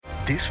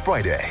This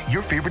Friday,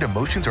 your favorite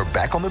emotions are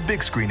back on the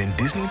big screen in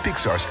Disney and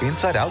Pixar's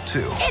Inside Out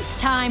 2. It's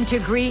time to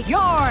greet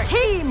your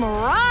Team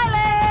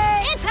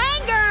Riley! It's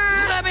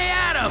anger! Let me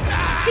at him!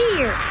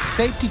 Fear!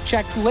 Safety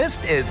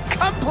checklist is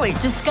complete!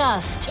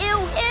 Disgust!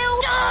 Ew!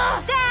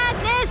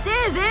 Sadness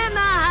is in the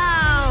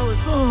house!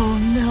 Oh,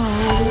 no.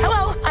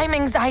 Hello, I'm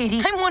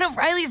anxiety. I'm one of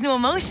Riley's new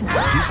emotions.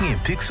 Disney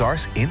and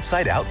Pixar's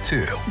Inside Out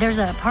 2. There's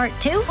a part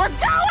 2? We're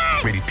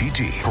going! Rated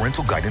PG.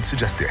 Parental guidance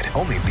suggested.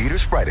 Only in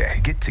theaters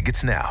Friday. Get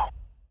tickets now.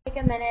 Take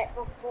a minute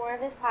before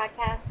this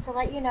podcast to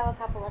let you know a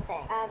couple of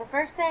things. The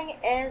first thing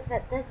is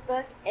that this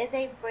book is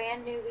a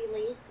brand new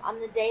release. On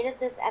the day that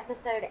this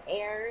episode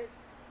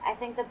airs, I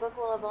think the book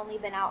will have only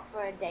been out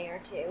for a day or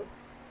two.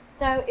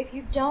 So if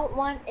you don't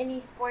want any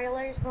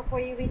spoilers before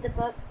you read the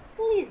book,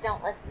 please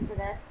don't listen to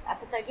this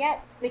episode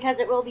yet, because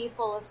it will be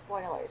full of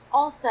spoilers.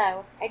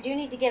 Also, I do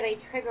need to give a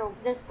trigger.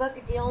 This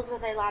book deals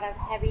with a lot of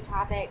heavy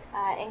topics,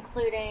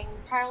 including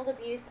child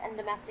abuse and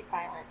domestic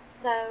violence.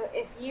 So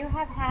if you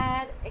have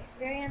had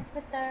experience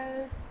with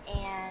those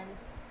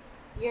and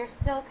you're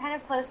still kind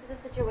of close to the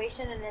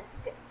situation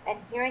and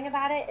hearing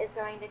about it is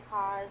going to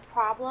cause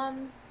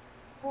problems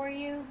for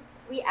you,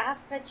 we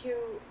ask that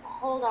you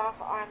hold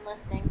off on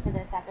listening to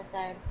this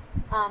episode.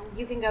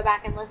 You can go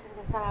back and listen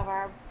to some of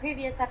our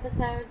previous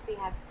episodes. We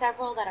have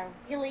several that are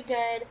really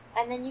good.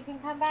 And then you can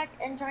come back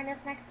and join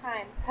us next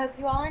time. Hope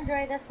you all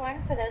enjoy this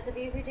one. For those of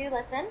you who do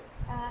listen,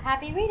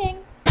 happy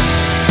reading.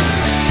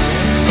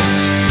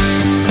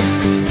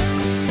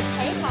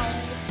 Hey,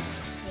 Holly.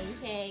 Hey,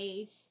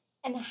 Paige.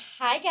 And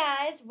hi,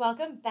 guys.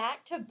 Welcome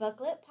back to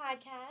Booklet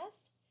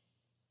Podcast.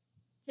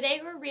 Today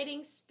we're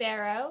reading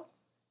Sparrow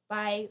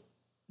by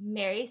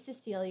Mary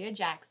Cecilia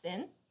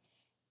Jackson.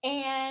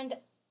 And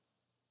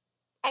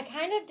I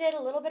kind of did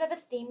a little bit of a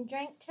theme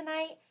drink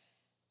tonight.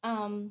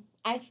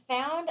 I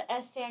found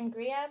a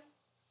sangria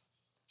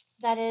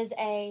that is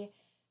a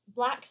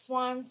Black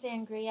Swan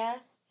sangria,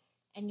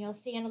 and you'll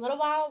see in a little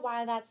while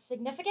why that's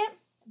significant.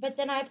 But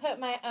then I put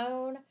my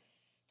own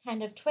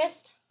kind of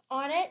twist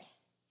on it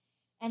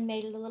and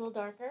made it a little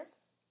darker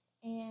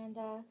and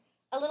a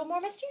little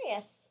more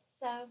mysterious.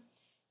 So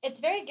it's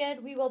very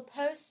good. We will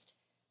post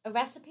a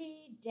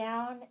recipe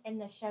down in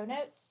the show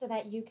notes so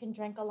that you can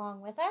drink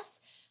along with us.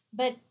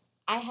 But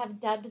I have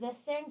dubbed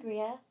this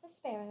sangria the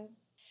Sparrow.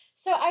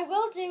 So I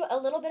will do a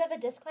little bit of a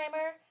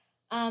disclaimer.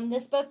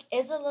 This book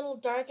is a little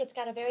dark. It's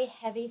got a very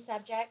heavy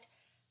subject.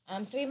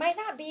 So we might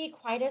not be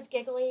quite as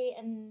giggly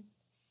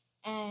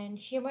and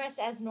humorous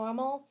as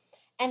normal.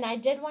 And I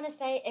did want to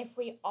say, if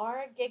we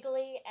are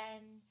giggly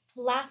and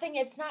laughing,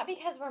 it's not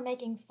because we're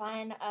making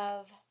fun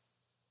of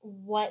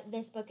what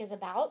this book is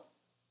about.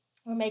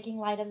 We're making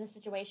light of the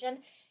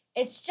situation.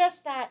 It's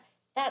just that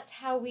that's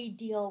how we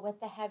deal with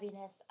the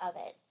heaviness of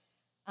it.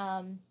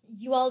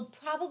 You all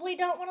probably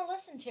don't want to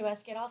listen to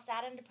us get all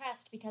sad and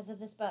depressed because of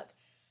this book.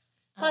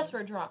 Plus,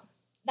 we're drunk.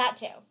 That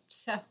too.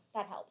 So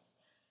that helps.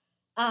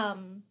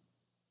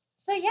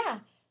 So yeah,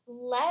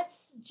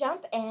 let's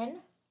jump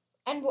in.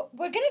 And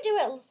we're going to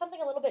do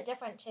something a little bit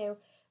different too.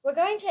 We're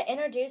going to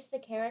introduce the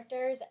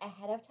characters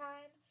ahead of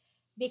time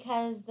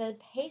because the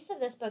pace of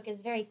this book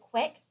is very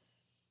quick.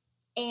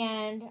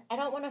 And I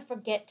don't want to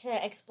forget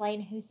to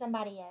explain who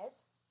somebody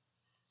is.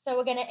 So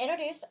we're going to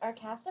introduce our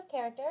cast of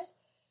characters.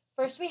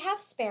 First we have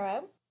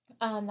Sparrow.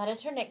 That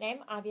is her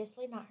nickname,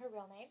 obviously not her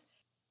real name.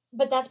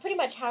 But that's pretty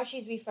much how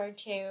she's referred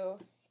to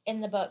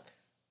in the book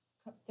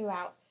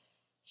throughout.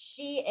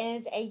 She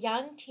is a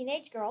young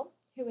teenage girl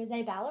who is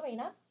a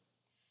ballerina.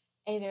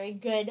 A very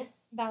good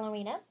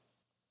ballerina.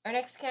 Our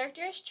next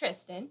character is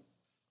Tristan.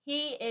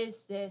 He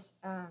is this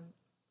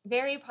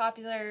very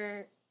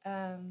popular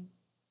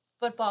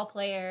football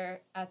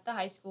player at the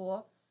high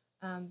school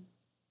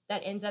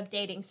that ends up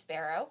dating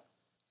Sparrow.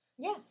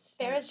 Yeah,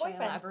 Sparrow's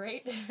boyfriend.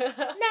 Elaborate. No,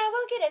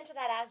 we'll get into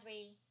that as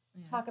we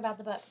talk about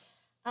the book.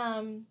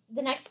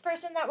 The next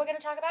person that we're going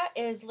to talk about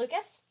is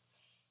Lucas.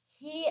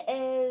 He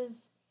is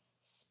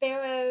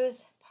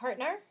Sparrow's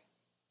partner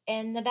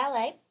in the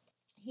ballet.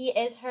 He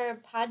is her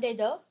pas de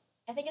deux,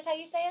 I think is how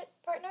you say it,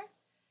 partner.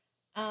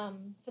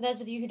 For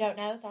those of you who don't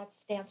know,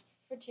 that's dance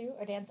for two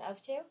or dance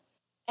of two.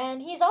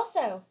 And he's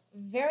also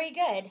very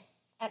good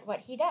at what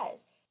he does.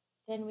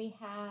 Then we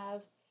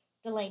have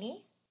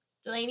Delaney.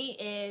 Delaney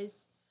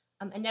is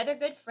another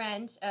good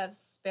friend of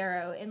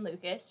Sparrow and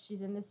Lucas.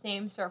 She's in the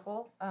same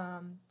circle.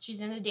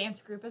 She's in the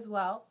dance group as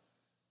well.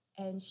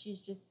 And she's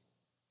just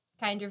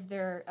kind of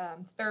their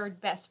third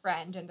best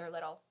friend in their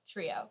little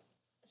trio.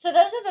 So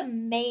those are the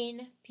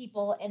main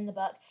people in the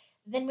book.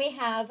 Then we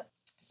have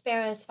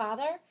Sparrow's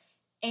father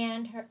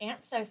and her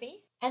Aunt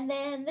Sophie. And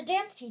then the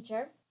dance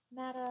teacher,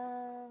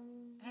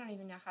 Madam... I don't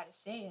even know how to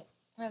say it.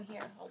 Oh,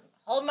 here,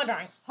 hold my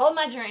drink. Hold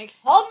my drink.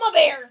 Hold my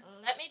beer.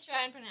 Let me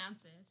try and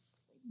pronounce this.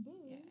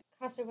 Yeah.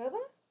 Kasarova?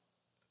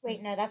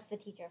 Wait, no, that's the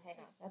teacher. Hang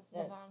on. That's the...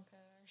 Ivanka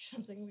or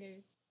something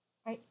weird.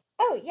 Right.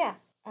 Oh, yeah.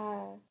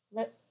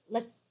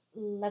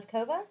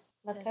 Levkova?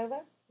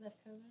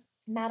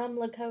 Madam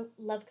Levkova?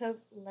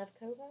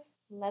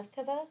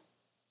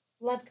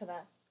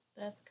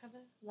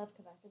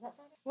 Levkova. Does that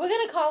sound right? We're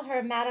going to call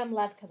her Madame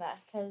Levkova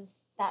because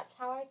that's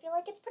how I feel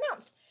like it's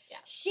pronounced. Yeah.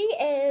 She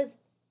is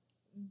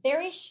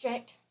very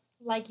strict,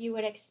 like you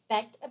would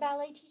expect a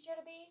ballet teacher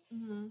to be.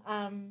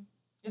 Mm-hmm.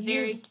 A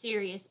very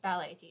serious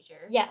ballet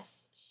teacher.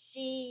 Yes.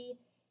 She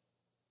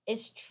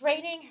is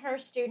training her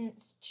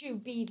students to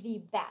be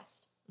the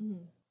best.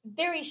 Mm-hmm.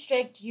 Very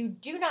strict. You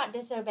do not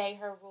disobey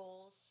her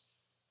rules.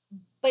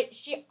 But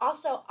she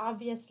also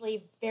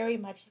obviously very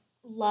much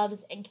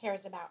loves and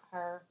cares about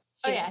her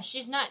students. Oh, yeah.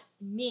 She's not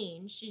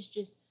mean. She's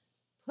just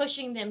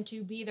pushing them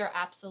to be their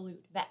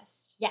absolute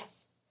best.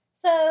 Yes.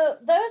 So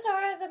those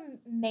are the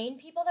main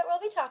people that we'll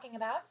be talking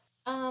about.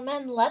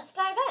 And let's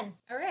dive in.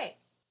 All right.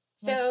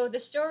 So the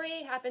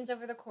story happens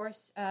over the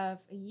course of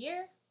a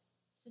year.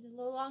 Is it a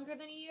little longer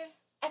than a year?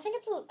 I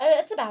think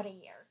it's about a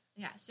year.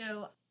 Yeah.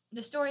 So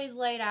the story is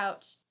laid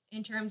out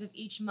in terms of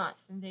each month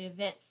and the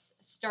events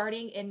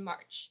starting in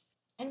March.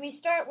 And we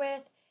start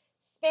with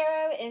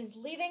Sparrow is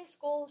leaving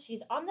school.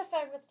 She's on the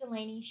phone with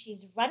Delaney.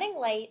 She's running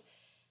late.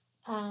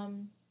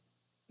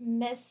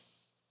 Miss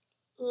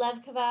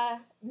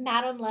Levkova,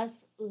 Madame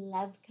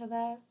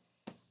Levkova,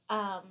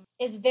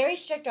 is very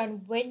strict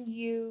on when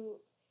you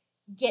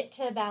get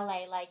to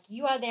ballet. Like,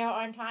 you are there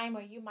on time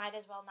or you might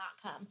as well not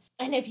come.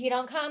 And if you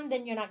don't come,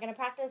 then you're not going to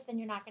practice. Then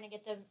you're not going to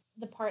get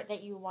the part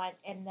that you want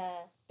in the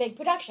big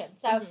production.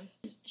 So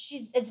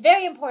it's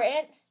very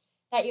important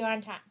that you're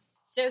on time.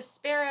 So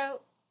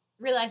Sparrow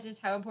realizes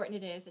how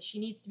important it is that she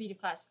needs to be to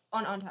class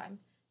on time.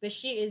 But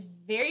she is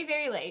very,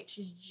 very late.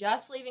 She's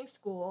just leaving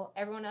school.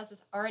 Everyone else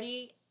is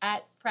already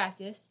at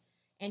practice.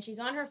 And she's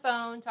on her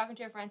phone talking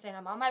to her friend saying,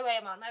 I'm on my way.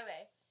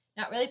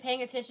 Not really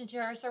paying attention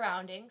to her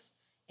surroundings.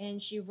 And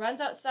she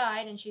runs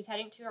outside and she's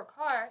heading to her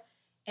car.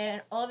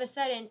 And all of a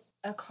sudden,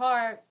 a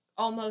car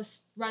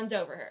almost runs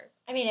over her.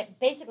 I mean, it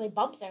basically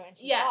bumps her and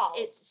she falls.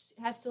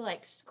 It has to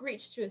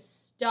screech to a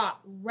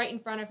stop right in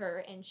front of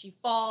her. And she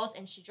falls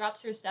and she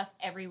drops her stuff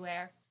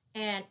everywhere.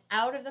 And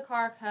out of the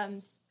car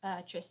comes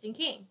Tristan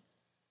King,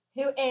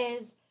 who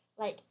is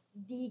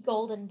the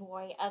golden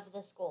boy of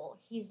the school.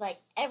 He's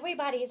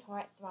everybody's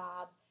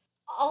heartthrob.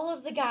 All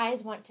of the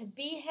guys want to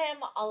be him.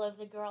 All of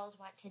the girls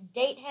want to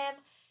date him.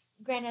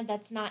 Granted,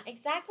 that's not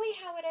exactly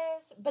how it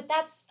is, but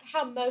that's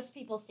how most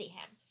people see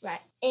him. Right.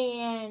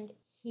 And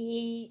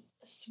he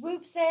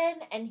swoops in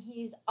and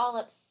he's all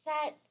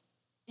upset.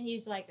 And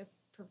he's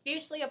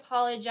profusely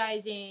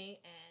apologizing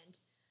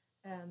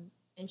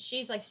and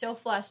she's so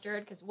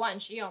flustered because 1,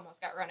 she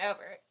almost got run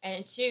over,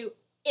 and 2,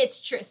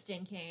 it's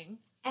Tristan King.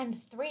 And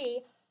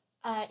 3,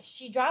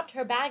 she dropped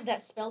her bag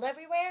that spilled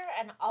everywhere,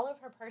 and all of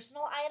her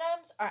personal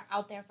items are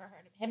out there for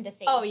him to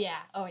see. Oh yeah.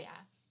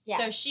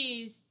 So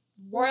she's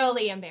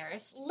royally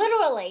embarrassed.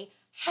 Literally,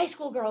 high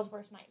school girl's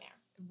worst nightmare.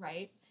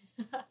 Right.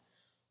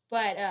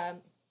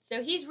 But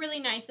so he's really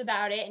nice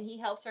about it, and he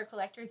helps her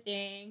collect her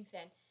things,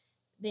 and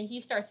then he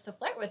starts to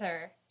flirt with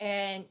her,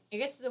 and it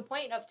gets to the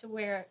point up to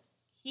where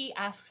he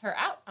asks her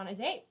out on a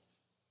date.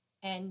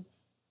 And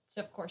so,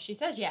 of course, she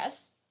says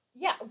yes.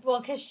 Yeah, well,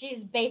 because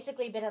she's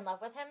basically been in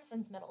love with him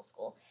since middle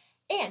school.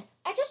 And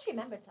I just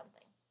remembered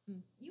something.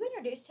 You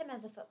introduced him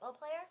as a football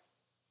player.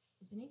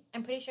 Isn't he?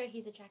 I'm pretty sure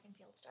he's a track and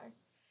field star.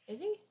 Is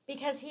he?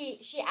 Because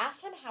she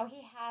asked him how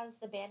he has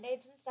the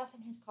Band-Aids and stuff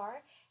in his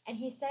car, and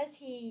he says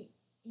he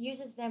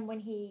uses them when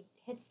he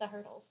hits the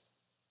hurdles.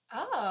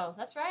 Oh,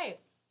 that's right.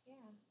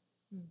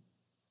 Yeah.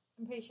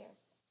 I'm pretty sure.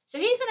 So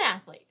he's an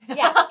athlete.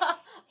 Yeah,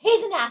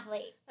 he's an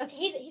athlete.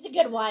 He's a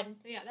good one.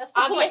 Yeah, that's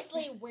the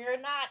Obviously, point. we're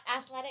not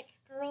athletic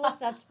girls.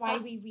 That's why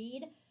we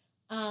read.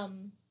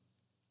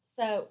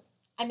 So,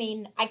 I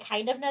mean, I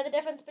kind of know the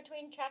difference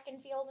between track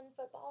and field and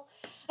football.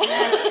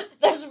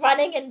 There's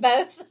running in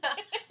both.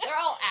 They're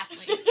all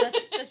athletes.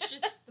 That's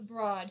just the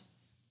broad.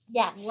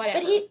 Yeah,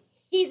 whatever. But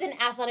he's an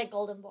athletic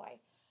golden boy.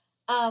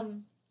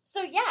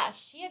 So yeah,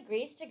 she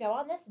agrees to go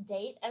on this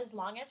date as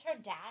long as her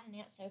dad and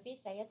Aunt Sophie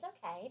say it's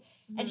okay.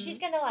 Mm-hmm. And she's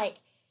going to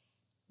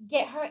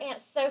get her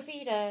Aunt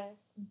Sophie to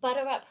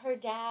butter up her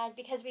dad,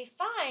 because we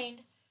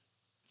find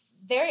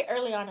very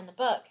early on in the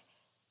book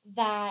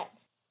that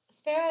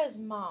Sparrow's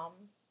mom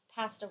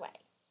passed away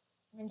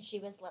when she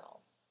was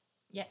little.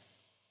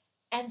 Yes.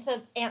 And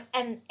so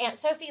Aunt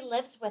Sophie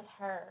lives with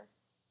her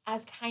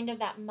as kind of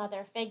that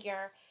mother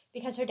figure,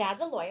 because her dad's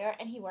a lawyer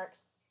and he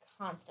works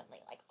constantly,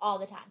 all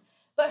the time.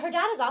 But her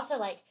dad is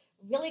also,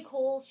 really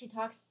cool. She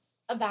talks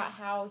about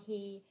how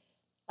he,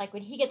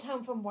 when he gets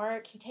home from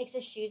work, he takes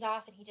his shoes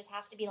off and he just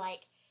has to be,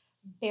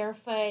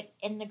 barefoot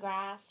in the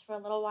grass for a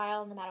little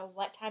while, no matter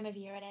what time of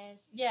year it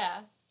is. Yeah.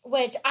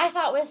 Which I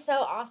thought was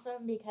so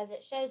awesome, because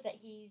it shows that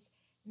he's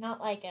not,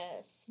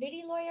 a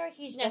snooty lawyer.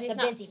 He's just a busy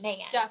man. He's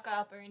not stuck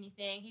up or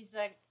anything. He's,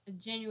 a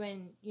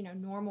genuine,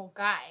 normal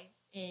guy.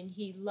 And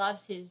he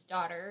loves his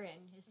daughter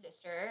and his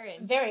sister.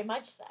 And very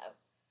much so.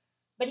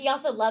 But he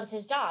also loves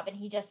his job, and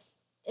he just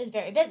is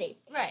very busy.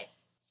 Right.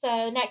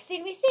 So next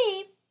scene we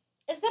see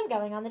is them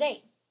going on the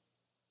date.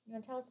 You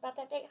want to tell us about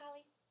that date,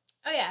 Holly?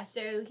 Oh, yeah.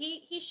 So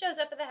he shows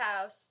up at the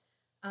house,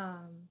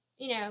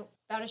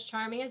 about as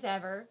charming as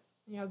ever.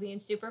 being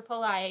super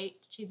polite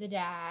to the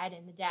dad.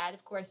 And the dad,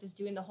 of course, is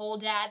doing the whole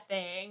dad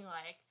thing,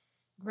 like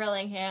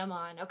grilling him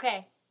on,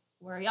 okay,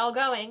 where are y'all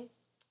going?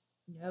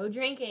 No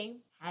drinking.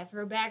 Have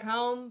her back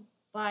home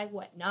by,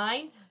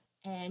 9?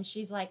 And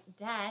she's like,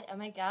 Dad, oh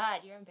my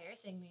God, you're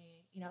embarrassing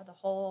me. The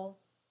whole,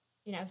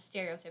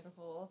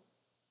 stereotypical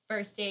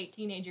first date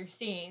teenager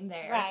scene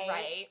there.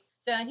 Right.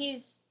 So, and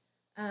he's,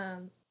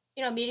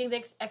 meeting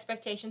the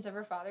expectations of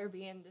her father,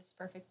 being this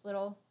perfect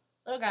little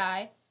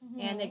guy. Mm-hmm.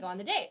 And they go on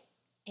the date.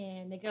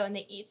 And they go and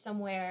they eat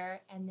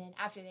somewhere. And then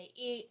after they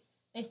eat,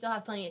 they still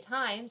have plenty of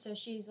time. So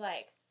she's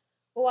like,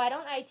 well, why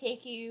don't I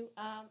take you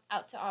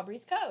out to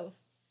Aubrey's Cove?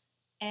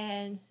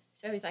 And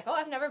so he's like, oh,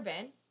 I've never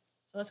been.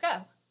 So let's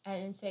go.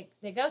 And so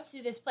they go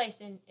to this place,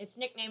 and it's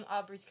nicknamed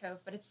Aubrey's Cove,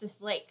 but it's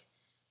this lake.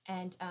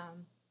 And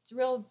it's a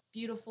real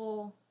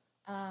beautiful,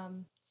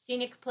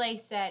 scenic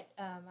place that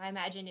I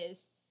imagine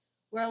is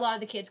where a lot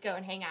of the kids go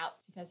and hang out,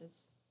 because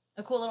it's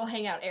a cool little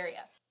hangout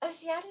area. Oh,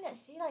 see, I didn't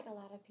see, like, a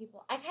lot of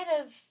people. I kind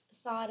of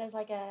saw it as,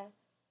 like, a,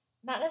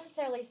 not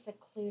necessarily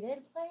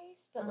secluded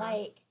place, but,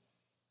 like,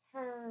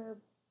 her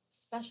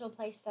special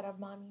place that her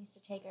mom used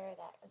to take her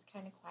that was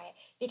kind of quiet.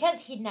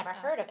 Because he'd never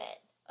heard of it.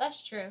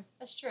 That's true.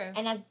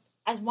 And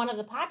as one of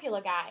the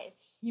popular guys,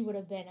 he would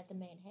have been at the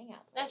main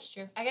hangout place. That's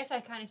true. I guess I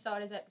kind of saw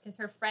it as that because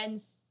her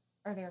friends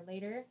are there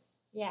later.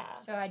 Yeah.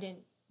 So I didn't,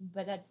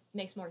 but that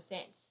makes more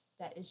sense.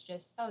 That it's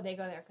just, they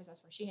go there because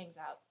that's where she hangs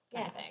out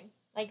kind of thing.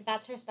 Like,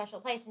 that's her special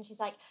place. And she's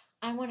like,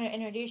 I want to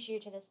introduce you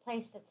to this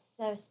place that's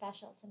so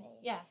special to me.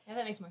 Yeah,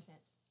 that makes more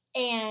sense.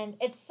 And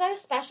it's so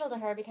special to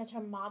her because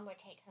her mom would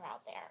take her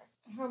out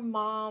there. Her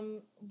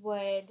mom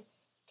would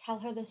tell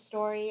her the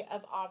story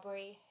of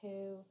Aubrey,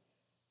 who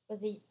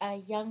was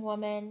a young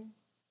woman.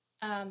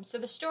 So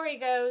the story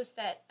goes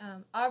that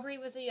Aubrey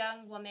was a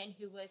young woman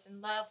who was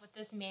in love with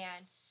this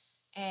man,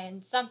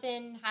 and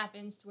something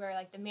happens to where,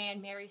 like, the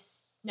man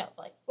marries...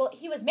 Well,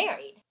 he was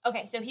married.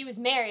 Okay, so he was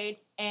married,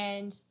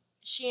 and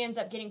she ends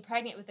up getting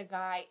pregnant with a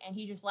guy, and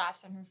he just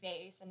laughs in her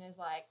face and is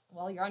like,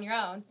 well, you're on your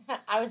own.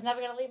 I was never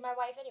going to leave my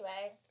wife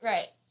anyway.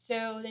 Right.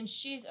 So then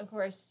she's, of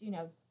course,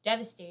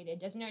 devastated,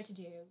 doesn't know what to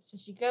do. So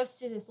she goes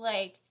to this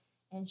lake,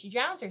 and she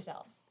drowns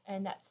herself.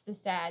 And that's the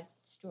sad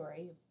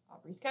story of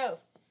Aubrey's Cove.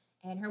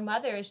 And her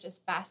mother is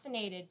just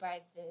fascinated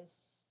by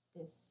this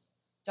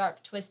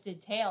dark,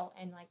 twisted tale,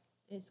 and, like,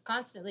 is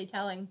constantly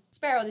telling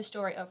Sparrow this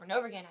story over and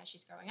over again as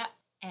she's growing up.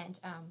 And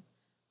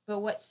but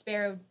what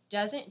Sparrow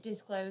doesn't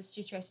disclose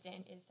to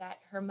Tristan is that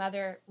her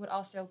mother would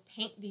also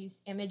paint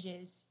these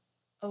images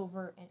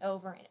over and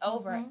over and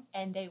over, mm-hmm.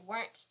 and they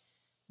weren't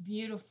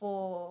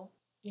beautiful,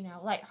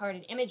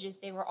 lighthearted images.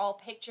 They were all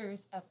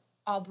pictures of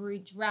Aubrey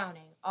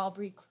drowning,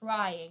 Aubrey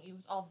crying. It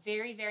was all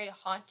very, very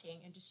haunting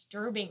and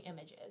disturbing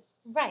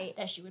images. Right.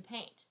 That she would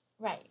paint.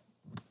 Right.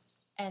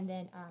 And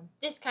then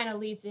this kind of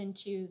leads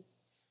into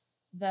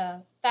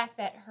the fact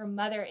that her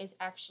mother is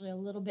actually a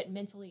little bit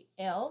mentally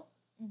ill.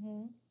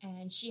 Mm-hmm.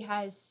 And she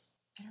has,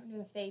 I don't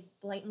know if they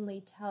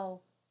blatantly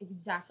tell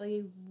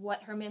exactly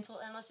what her mental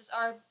illnesses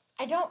are.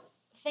 I don't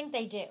think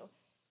they do.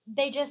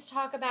 They just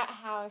talk about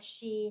how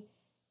she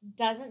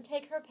doesn't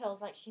take her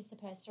pills like she's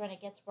supposed to, and it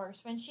gets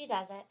worse when she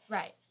doesn't.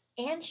 Right.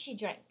 And she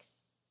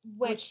drinks.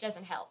 Which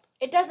doesn't help.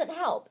 It doesn't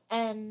help.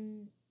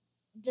 And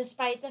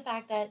despite the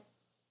fact that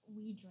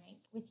we drink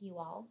with you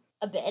all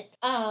a bit,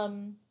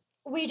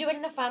 we do it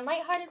in a fun,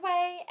 lighthearted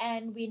way,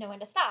 and we know when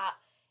to stop.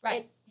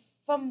 Right.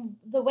 From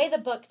the way the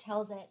book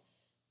tells it,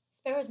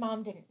 Sparrow's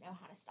mom didn't know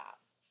how to stop.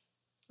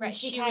 Right.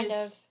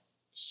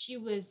 She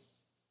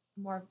was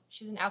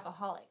an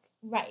alcoholic.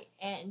 Right.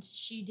 And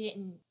she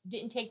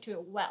didn't take to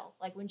it well.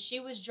 Like, when she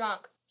was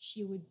drunk,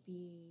 she would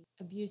be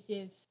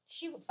abusive,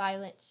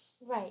 violent.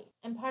 Right.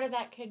 And part of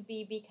that could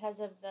be because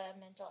of the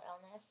mental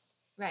illness.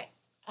 Right.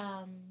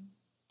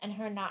 And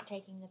her not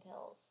taking the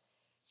pills.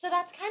 So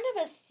that's kind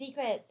of a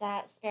secret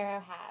that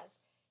Sparrow has,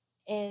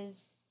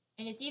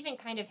 and it's even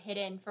kind of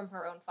hidden from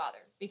her own father,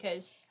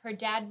 because her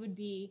dad would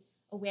be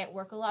away at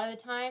work a lot of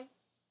the time,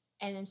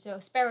 and then so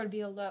Sparrow would be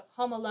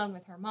home alone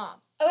with her mom.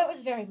 Oh, it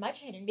was very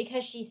much hidden,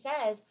 because she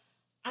says,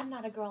 I'm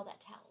not a girl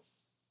that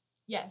tells.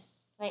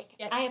 Yes.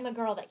 Yes. I am a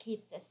girl that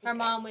keeps this secret. Her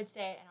mom would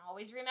say, and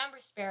always remember,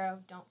 Sparrow,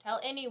 don't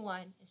tell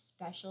anyone,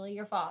 especially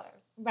your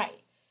father.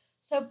 Right.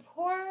 So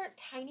poor,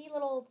 tiny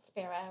little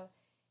Sparrow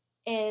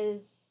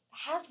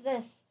has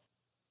this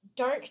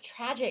dark,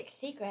 tragic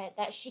secret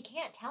that she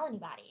can't tell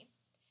anybody,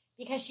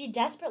 because she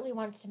desperately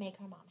wants to make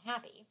her mom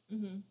happy.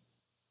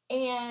 Mm-hmm.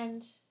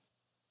 And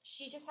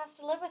she just has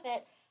to live with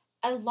it,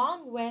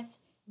 along with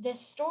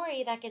this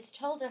story that gets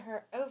told to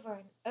her over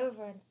and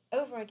over and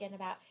over again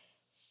about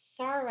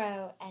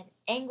sorrow and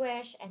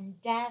anguish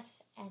and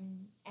death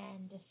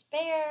and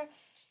despair.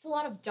 Just a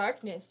lot of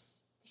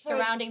darkness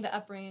surrounding the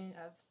upbringing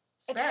of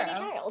Sparrow. A tiny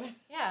child.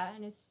 Yeah,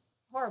 and it's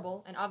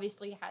horrible, and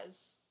obviously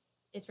has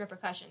its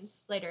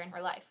repercussions later in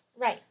her life.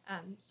 Right.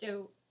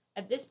 So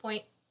at this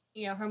point,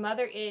 her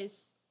mother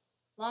is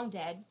long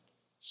dead.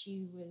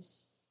 She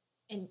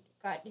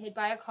got hit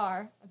by a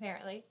car,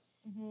 apparently.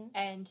 Mm-hmm.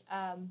 And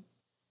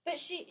but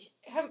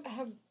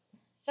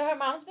So her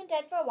mom's been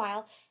dead for a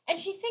while, and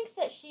she thinks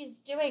that she's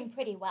doing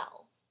pretty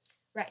well.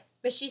 Right.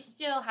 But she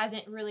still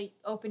hasn't really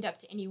opened up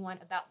to anyone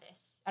about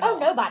this at Oh, all.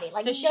 nobody.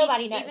 Like, So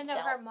nobody knows even though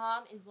still. her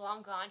mom is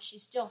long gone,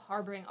 she's still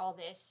harboring all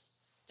this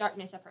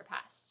darkness of her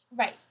past.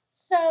 Right.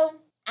 So,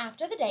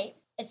 after the date,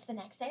 it's the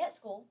next day at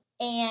school,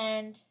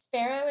 and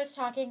Sparrow is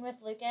talking with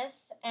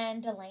Lucas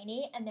and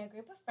Delaney and their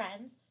group of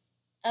friends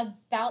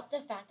about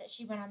the fact that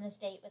she went on this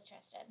date with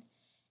Tristan.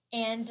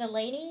 And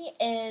Delaney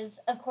is,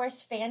 of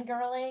course,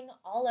 fangirling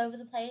all over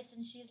the place,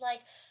 and she's like,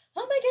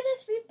 oh my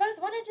goodness, we've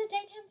both wanted to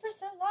date him for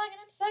so long,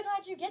 and I'm so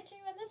glad you get to,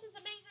 and this is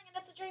amazing, and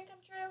it's a dream come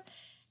true.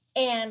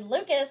 And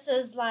Lucas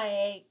is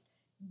like,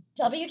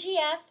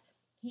 WTF,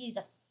 he's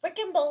a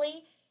freaking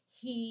bully.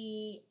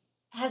 He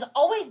has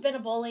always been a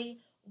bully.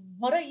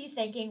 What are you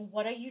thinking?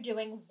 What are you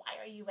doing? Why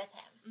are you with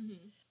him?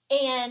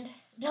 Mm-hmm. And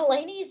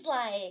Delaney's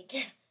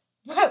like,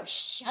 bro,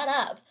 shut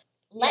up.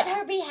 Let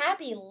her be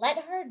happy.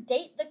 Let her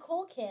date the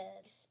cool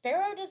kid.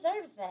 Sparrow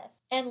deserves this.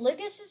 And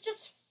Lucas is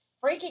just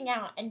freaking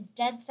out and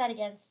dead set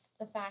against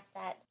the fact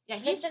that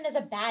Tristan is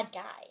a bad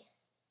guy.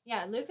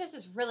 Yeah, Lucas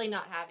is really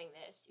not having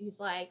this. He's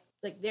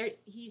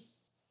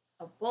he's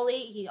a bully.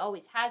 He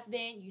always has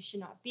been. You should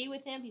not be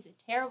with him. He's a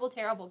terrible,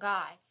 terrible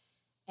guy.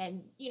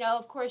 And,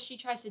 of course, she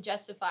tries to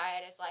justify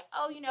it as like,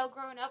 oh,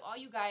 growing up, all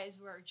you guys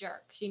were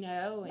jerks, And,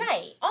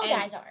 right. All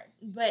guys are.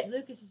 But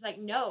Lucas is like,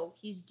 no,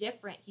 he's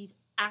different. He's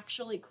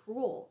actually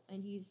cruel.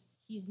 And he's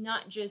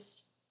not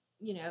just,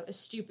 a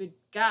stupid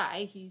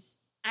guy. He's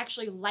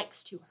actually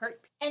likes to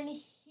hurt people.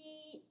 And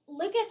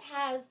Lucas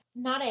has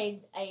not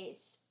a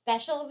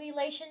special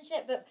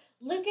relationship, but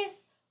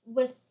Lucas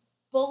was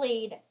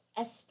bullied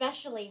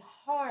especially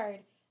hard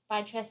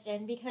by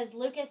Tristan because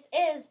Lucas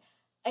is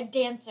a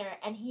dancer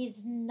and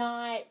he's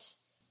not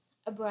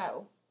a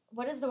bro.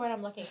 What is the word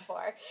I'm looking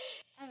for?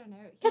 I don't know.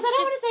 Because I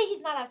don't want to say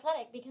he's not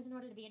athletic, because in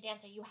order to be a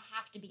dancer, you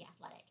have to be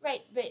athletic.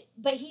 Right,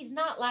 but he's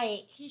not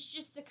like... He's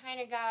just the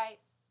kind of guy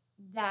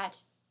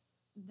that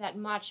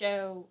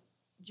macho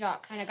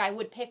jock kind of guy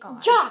would pick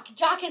on. Jock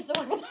is the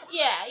word.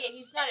 Yeah,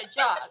 he's not a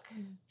jock.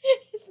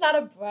 He's not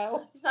a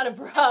bro. He's not a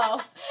bro.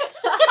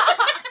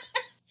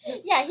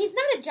 Yeah, he's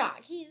not a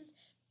jock. And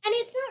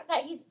it's not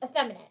that he's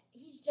effeminate.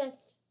 He's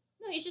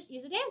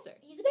a dancer.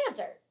 He's a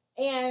dancer.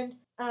 And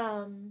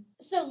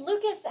so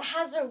Lucas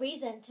has a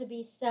reason to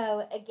be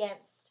so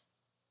against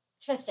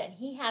Tristan.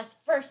 He has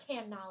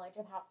firsthand knowledge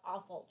of how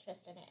awful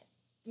Tristan is.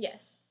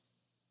 Yes.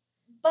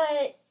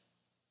 But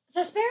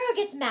so Sparrow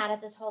gets mad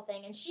at this whole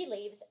thing and she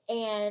leaves,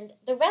 and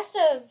the rest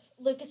of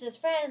Lucas's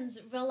friends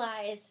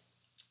realize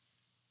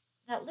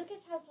that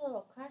Lucas has a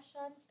little crush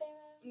on Sparrow.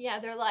 Yeah,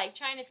 they're like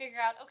trying to figure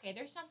out, okay,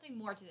 there's something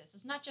more to this.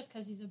 It's not just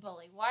because he's a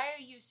bully. Why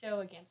are you so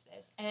against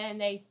this? And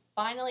they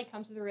finally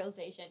come to the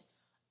realization,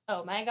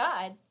 oh my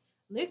God,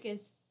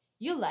 Lucas,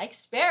 you like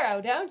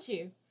Sparrow, don't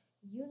you?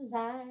 You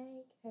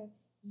like her.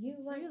 You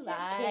want to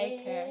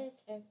like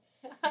kiss her.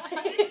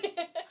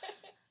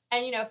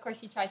 And, of course,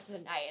 he tries to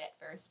deny it at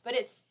first, but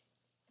it's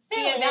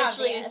Fairly he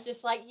eventually obvious. is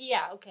just like,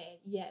 yeah, okay,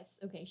 yes,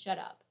 okay, shut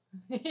up.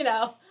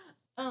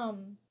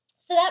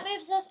 So that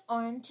moves us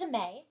on to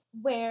May,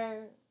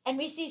 and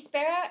we see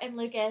Sparrow and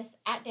Lucas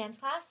at dance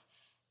class,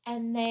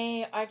 and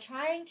they are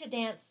trying to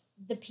dance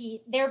the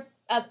piece. They're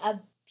a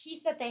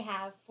piece that they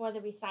have for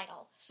the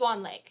recital.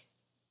 Swan Lake.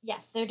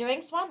 Yes, they're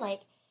doing Swan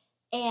Lake,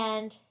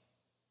 and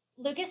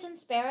Lucas and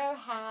Sparrow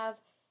have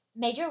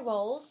major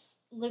roles.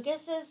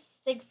 Lucas is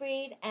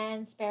Siegfried,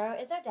 and Sparrow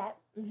is Odette,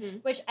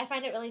 which I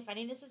find it really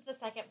funny. This is the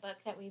second book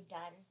that we've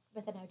done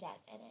with an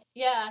Odette in it.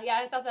 Yeah,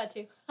 I thought that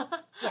too.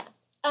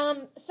 Yeah.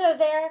 So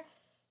they're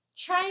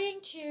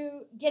trying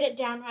to get it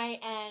down right,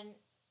 and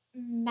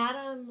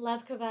Madame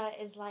Levkova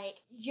is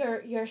like,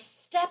 your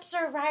steps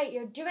are right,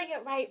 you're doing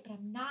it right, but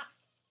I'm not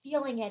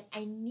feeling it.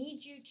 I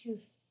need you to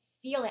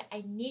feel it.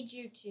 I need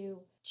you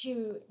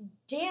to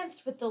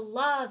dance with the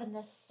love and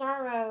the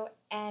sorrow,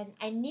 and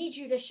I need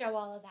you to show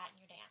all of that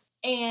in your dance.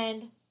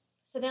 And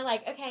so they're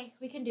like, okay,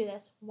 we can do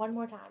this one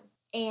more time.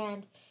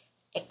 And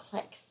it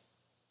clicks.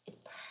 It's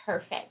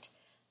perfect.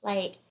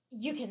 Like,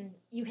 you can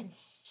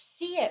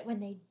see it when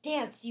they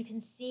dance. You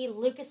can see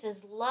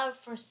Lucas's love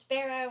for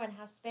Sparrow and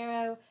how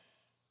Sparrow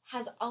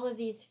has all of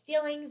these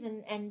feelings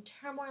and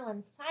turmoil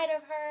inside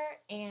of her,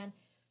 and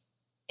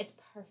it's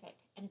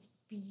perfect and it's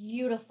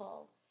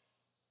beautiful.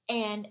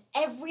 And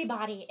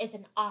everybody is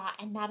in awe,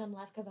 and Madame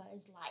Levkova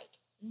is like,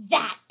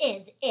 that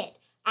is it.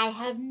 I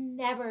have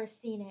never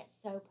seen it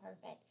so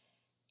perfect.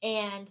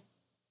 And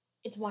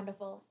it's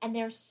wonderful. And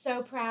they're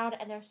so proud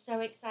and they're so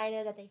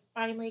excited that they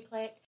finally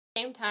clicked.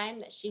 Same time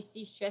that she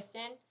sees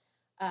Tristan,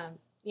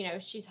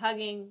 she's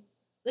hugging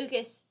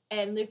Lucas,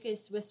 and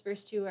Lucas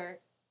whispers to her,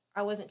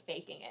 I wasn't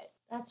faking it.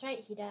 That's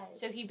right, he does.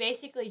 So he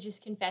basically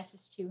just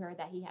confesses to her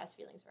that he has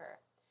feelings for her.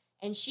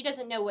 And she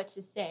doesn't know what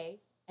to say.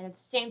 And at the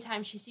same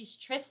time, she sees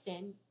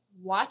Tristan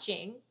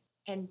watching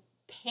and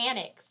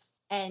panics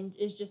and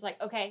is just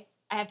like, okay,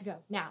 I have to go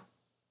now.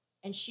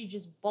 And she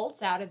just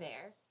bolts out of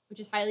there, which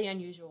is highly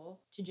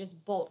unusual to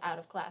just bolt out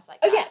of class like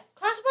that. Oh, yeah.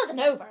 Class wasn't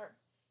over.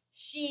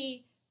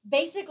 She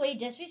basically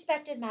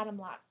disrespected Madame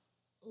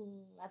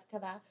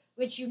Levkova,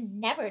 which you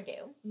never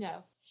do.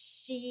 No.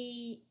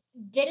 She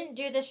didn't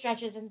do the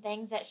stretches and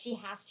things that she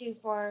has to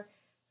for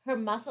her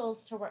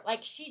muscles to work.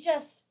 Like, she's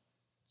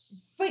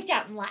freaked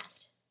out and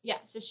left. Yeah,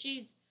 so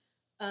she's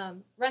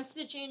runs to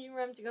the changing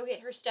room to go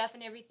get her stuff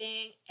and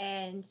everything,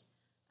 and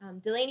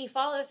Delaney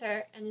follows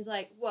her and is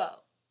like, whoa,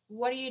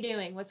 what are you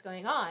doing? What's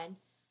going on?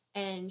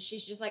 And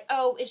she's just like,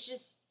 oh, it's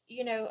just,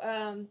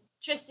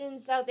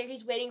 Tristan's out there,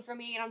 he's waiting for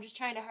me, and I'm just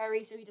trying to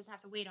hurry so he doesn't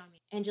have to wait on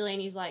me. And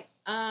Delaney's like,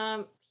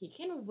 he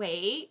can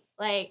wait,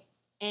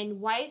 and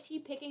why is he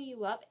picking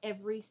you up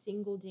every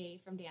single day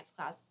from dance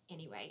class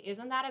anyway?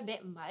 Isn't that a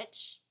bit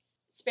much?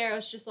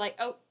 Sparrow's just like,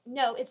 oh,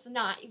 no, it's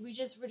not. We're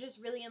just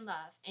really in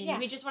love. And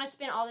we just want to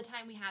spend all the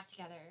time we have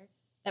together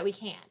that we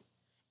can.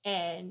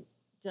 And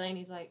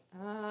Delaney's like,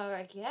 oh,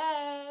 I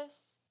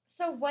guess.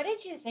 So what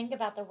did you think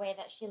about the way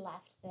that she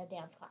left the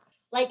dance class?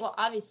 Well,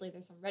 obviously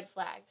there's some red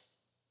flags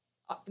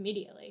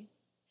immediately.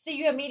 So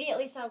you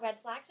immediately saw red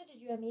flags, or did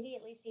you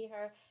immediately see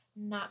her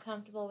not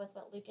comfortable with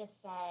what Lucas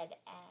said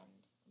and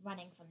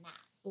running from that?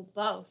 Well,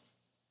 both.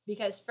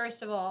 Because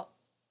first of all,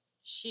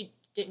 she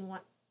didn't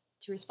want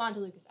to respond to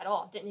Lucas at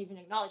all. Didn't even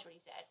acknowledge what he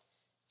said.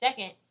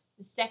 Second,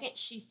 the second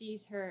she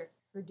sees her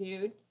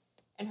dude,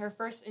 and her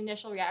first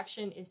initial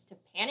reaction is to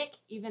panic,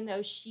 even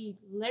though she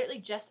literally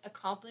just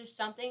accomplished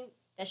something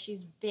that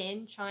she's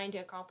been trying to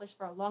accomplish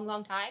for a long,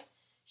 long time.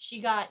 She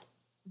got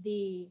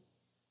the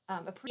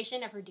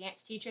appreciation of her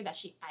dance teacher that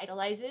she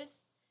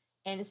idolizes,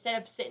 and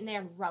instead of sitting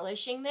there and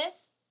relishing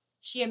this,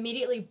 she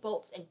immediately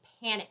bolts and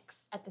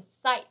panics at the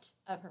sight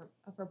of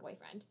her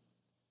boyfriend.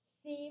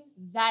 See,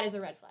 that is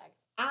a red flag.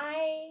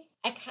 I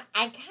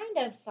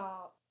kind of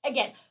saw,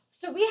 again,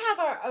 so we have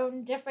our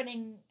own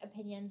differing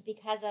opinions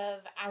because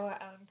of our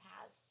own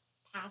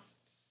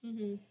pasts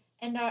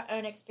and our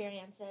own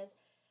experiences.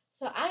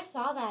 So I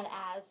saw that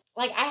as,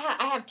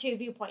 I have two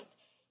viewpoints.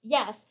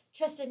 Yes,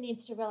 Tristan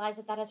needs to realize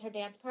that is her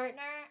dance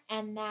partner,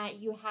 and that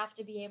you have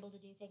to be able to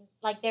do things,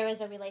 there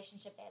is a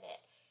relationship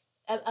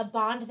there, a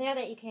bond there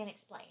that you can't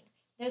explain.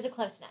 There's a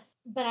closeness.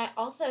 But I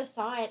also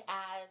saw it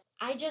as,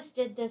 I just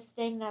did this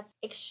thing that's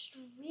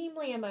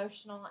extremely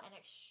emotional and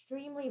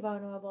extremely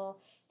vulnerable,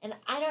 and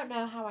I don't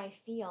know how I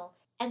feel.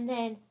 And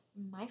then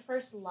my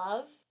first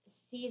love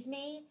sees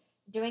me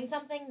doing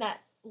something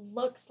that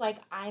looks like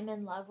I'm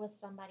in love with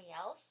somebody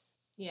else.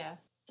 Yeah.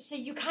 So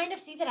you kind of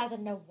see that as a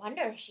no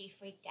wonder she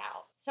freaked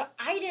out. So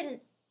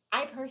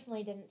I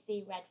personally didn't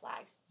see red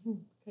flags.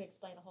 Could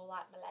explain a whole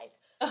lot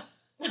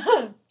in my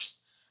life.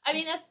 I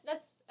mean,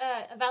 that's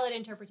a valid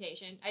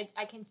interpretation.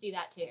 I can see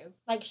that too.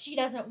 She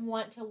doesn't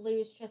want to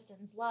lose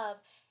Tristan's love,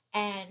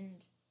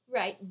 and...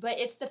 Right, but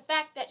it's the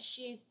fact that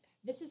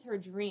this is her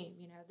dream,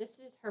 this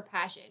is her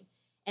passion.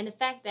 And the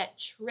fact that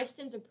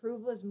Tristan's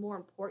approval is more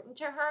important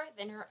to her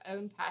than her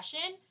own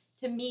passion,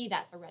 to me,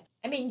 that's a red flag.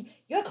 I mean,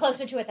 you're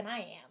closer to it than I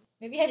am.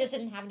 Maybe I just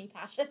didn't have any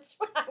passions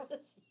when I was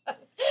young.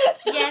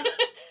 Yes.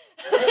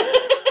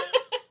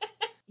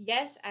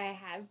 Yes, I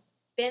have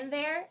been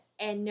there,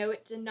 and no,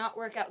 it did not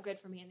work out good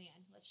for me in the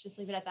end. Let's just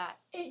leave it at that.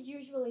 It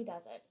usually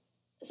doesn't.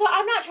 So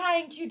I'm not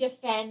trying to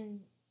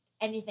defend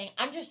anything.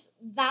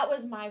 That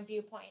was my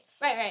viewpoint.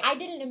 Right. I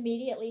didn't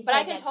immediately see But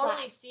I can red totally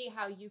flags. See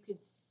how you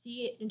could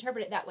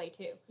interpret it that way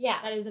too.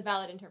 Yeah. That is a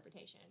valid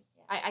interpretation.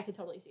 Yeah. I could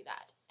totally see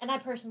that. And I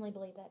personally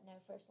believe that no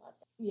first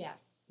love's Yeah.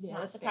 It's Yeah,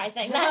 not that's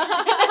surprising. fair.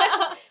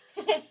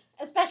 That,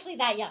 especially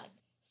that young.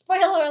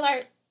 Spoiler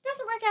alert,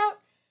 doesn't work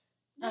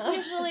out.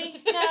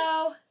 Usually,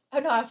 no. Oh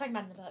no, I was talking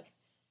about in the book.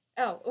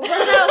 Oh, well,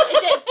 no,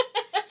 it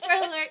did.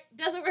 Spoiler alert,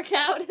 doesn't work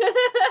out.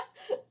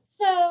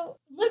 So,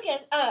 Lucas,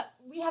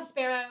 we have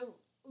Sparrow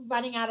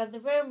running out of the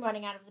room,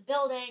 running out of the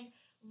building,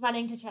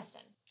 running to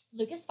Tristan.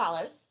 Lucas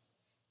follows,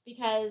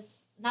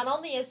 because not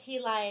only is he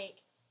like,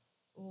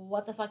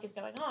 what the fuck is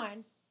going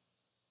on,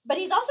 but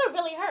he's also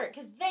really hurt,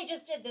 because they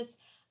just did this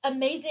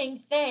amazing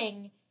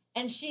thing,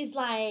 and she's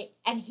like,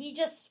 and he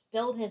just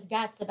spilled his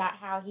guts about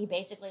how he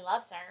basically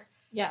loves her.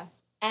 Yeah.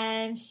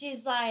 And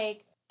she's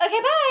like, okay,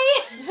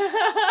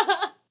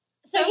 bye.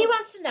 So he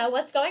wants to know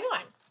what's going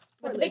on,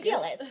 what the big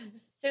deal is.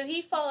 So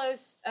he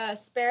follows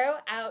Sparrow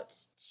out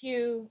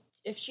to,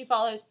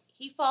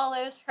 he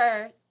follows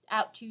her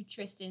out to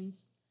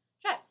Tristan's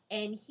truck.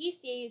 And he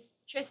sees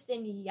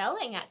Tristan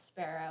yelling at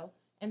Sparrow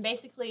and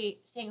basically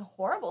saying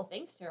horrible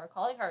things to her,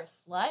 calling her a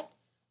slut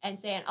and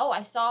saying, oh,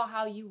 I saw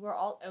how you were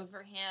all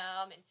over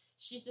him. And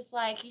she's just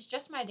like, he's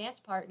just my dance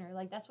partner.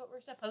 That's what we're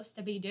supposed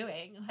to be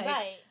doing.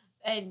 Right.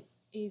 And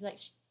he's like,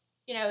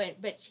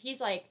 but he's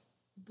like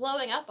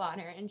blowing up on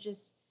her and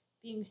just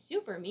being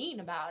super mean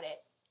about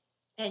it.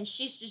 And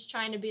she's just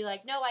trying to be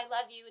like, no, I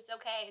love you. It's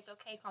okay.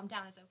 Calm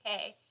down. It's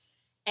okay.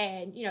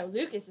 And,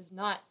 Lucas is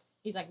not,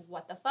 he's like,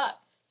 what the fuck?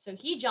 So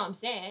he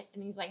jumps in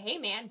and he's like, hey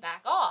man,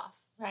 back off.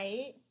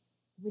 Right.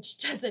 Which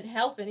doesn't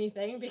help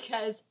anything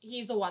because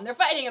he's the one they're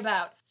fighting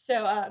about.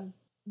 So,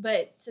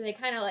 so they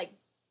kind of like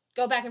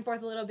go back and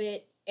forth a little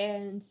bit.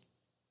 And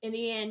in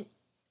the end,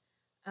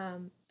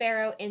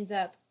 Sparrow ends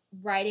up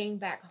riding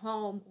back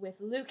home with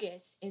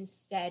Lucas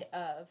instead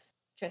of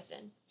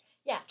Tristan.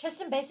 Yeah,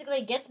 Tristan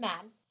basically gets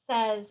mad,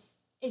 says,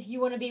 if you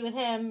want to be with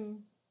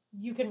him,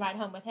 you can ride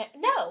home with him.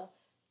 No.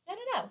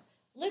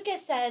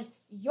 Lucas says,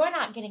 you're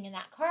not getting in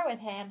that car with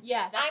him.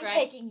 Yeah, that's I'm right.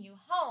 taking you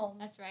home.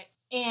 That's right.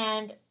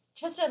 And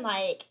Tristan,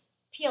 like,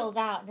 peels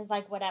out and is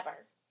like, whatever.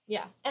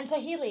 Yeah. And so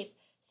he leaves.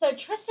 So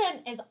Tristan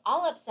is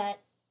all upset.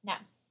 No.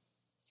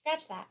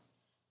 Scratch that.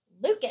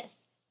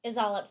 Lucas is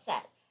all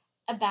upset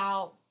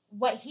about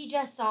what he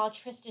just saw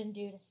Tristan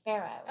do to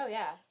Sparrow. Oh,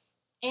 yeah.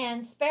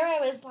 And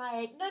Sparrow is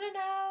like, no,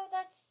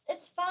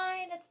 it's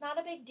fine. It's not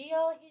a big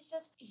deal.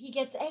 He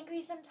gets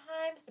angry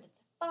sometimes, but it's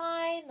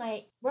fine.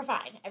 Like, we're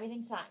fine.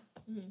 Everything's fine.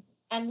 Mm-hmm.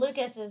 And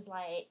Lucas is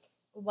like,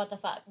 what the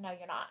fuck? No,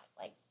 you're not.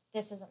 Like,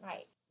 this isn't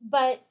right.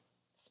 But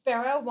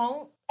Sparrow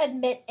won't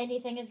admit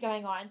anything is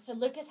going on, so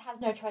Lucas has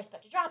no choice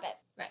but to drop it.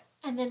 Right.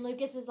 And then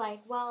Lucas is like,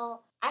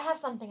 well, I have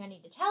something I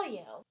need to tell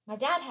you. My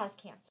dad has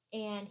cancer,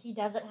 and he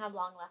doesn't have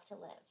long left to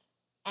live.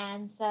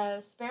 And so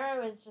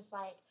Sparrow is just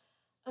like,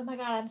 oh my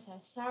God, I'm so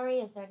sorry.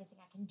 Is there anything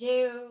I can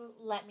do?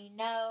 Let me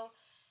know.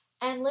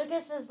 And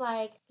Lucas is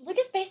like,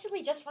 Lucas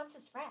basically just wants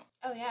his friend.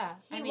 Oh, yeah.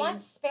 He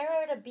wants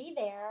Sparrow to be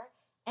there,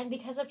 and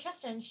because of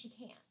Tristan, she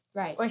can't.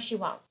 Right. Or she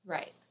won't.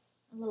 Right.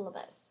 A little of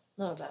both.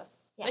 A little bit.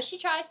 Yeah. But she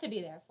tries to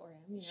be there for him.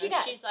 You know? She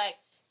does. She's like,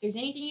 if there's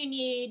anything you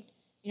need,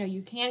 you know,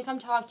 you can come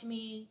talk to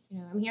me. You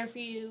know, I'm here for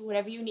you.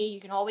 Whatever you need,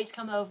 you can always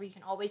come over. You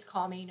can always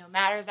call me, no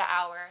matter the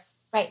hour.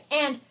 Right.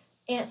 And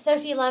Aunt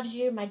Sophie loves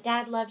you. My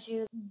dad loves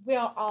you. We're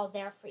all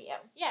there for you.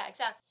 Yeah,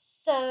 exactly.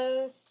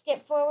 So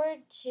skip forward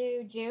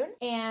to June,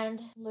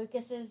 and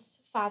Lucas's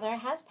father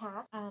has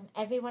passed.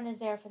 Everyone is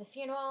there for the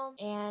funeral,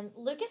 and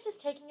Lucas is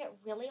taking it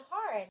really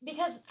hard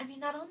because, I mean,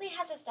 not only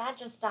has his dad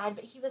just died,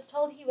 but he was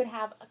told he would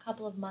have a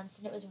couple of months,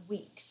 and it was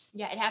weeks.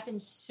 Yeah, it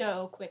happened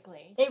so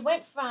quickly. They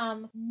went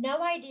from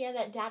no idea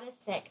that dad is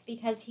sick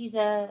because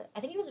I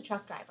think he was a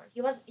truck driver.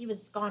 He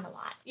was gone a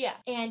lot. Yeah.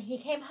 And he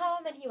came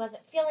home and he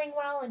wasn't feeling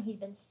well and he'd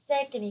been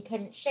sick and he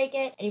couldn't shake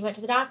it. And he went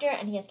to the doctor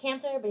and he has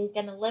cancer, but he's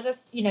going to live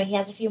he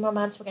has a few more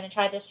months. We're going to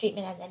try this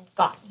treatment, and then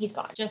gone. He's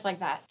gone. Just like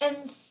that.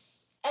 And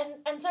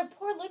so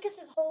poor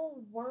Lucas's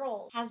whole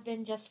world has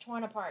been just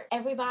torn apart.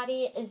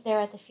 Everybody is there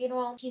at the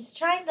funeral. He's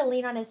trying to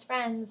lean on his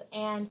friends,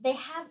 and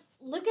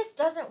Lucas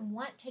doesn't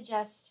want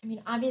to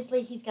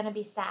obviously he's going to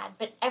be sad,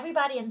 but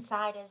everybody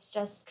inside is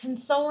just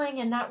consoling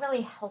and not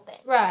really helping.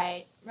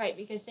 Right,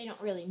 because they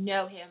don't really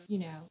know him, you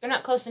know. They're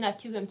not close enough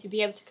to him to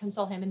be able to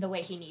console him in the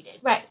way he needed.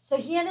 Right. So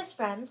he and his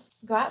friends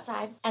go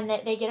outside, and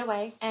they get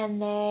away,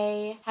 and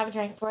they have a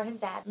drink for his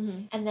dad.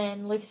 Mm-hmm. And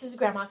then Lucas's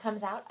grandma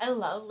comes out. I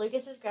love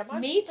Lucas's grandma.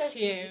 Me She's so too.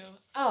 sweet.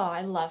 Oh,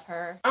 I love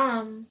her.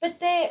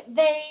 But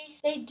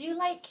they do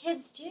like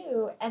kids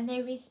do, and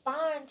they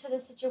respond to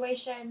the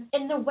situation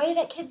in the way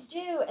that kids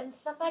do, and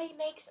somebody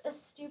makes a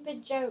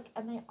stupid joke,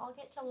 and they all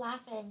get to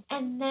laughing,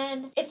 and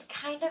then it's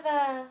kind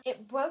of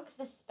it broke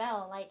the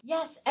spell. Like,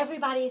 yes,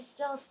 everybody's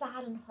still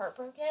sad and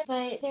heartbroken,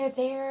 but they're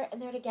there,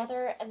 and they're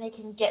together, and they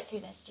can get through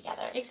this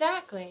together.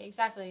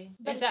 Exactly.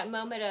 There's that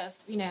moment of,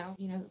 you know,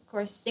 of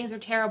course, things are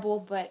terrible,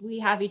 but we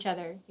have each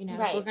other, you know.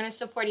 Right. We're going to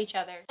support each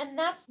other. And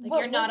that's like, what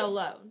you're not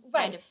alone,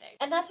 right. kind of thing.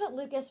 And that's what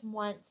Lucas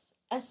wants,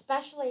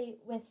 especially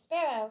with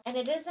Sparrow. And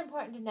it is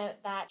important to note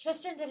that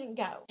Tristan didn't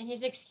go. And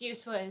his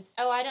excuse was,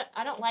 "Oh,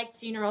 I don't like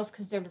funerals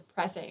because they're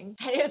depressing."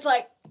 And it was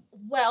like,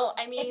 well,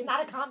 I mean, it's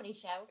not a comedy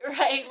show,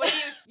 right? What do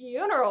you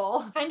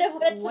funeral? Kind of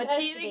what it's what supposed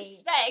do you to be.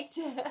 expect?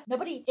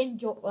 Nobody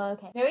enjoy. Well,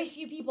 okay. Very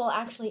few people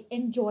actually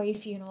enjoy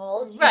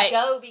funerals. You Right.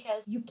 go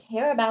because you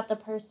care about the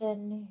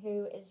person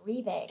who is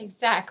grieving.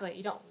 Exactly.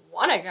 You don't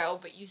want to go,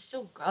 but you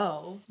still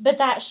go. But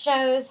that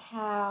shows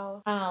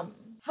how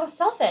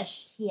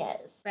selfish he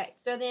is. Right.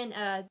 So then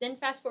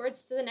fast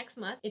forwards to the next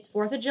month. It's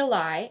 4th of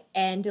July,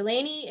 and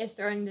Delaney is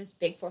throwing this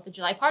big 4th of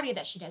July party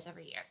that she does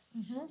every year.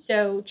 Mm-hmm.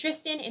 So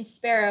Tristan and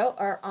Sparrow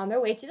are on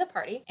their way to the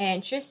party,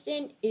 and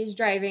Tristan is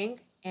driving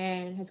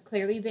and has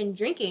clearly been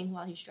drinking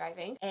while he's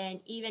driving, and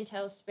even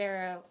tells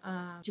Sparrow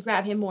to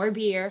grab him more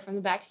beer from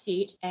the back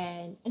seat.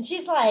 And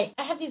she's like,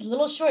 I have these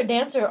little short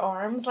dancer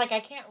arms, like I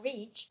can't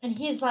reach. And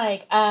he's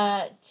like,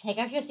 take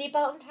off your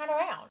seatbelt and turn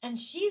around. And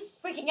she's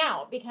freaking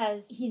out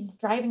because he's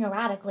driving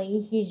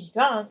erratically, he's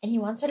drunk, and he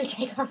wants her to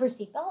take off her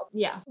seatbelt.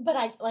 yeah. But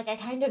I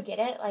kind of get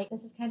it. Like,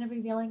 this is kind of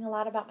revealing a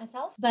lot about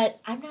myself. But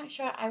I'm not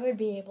sure I would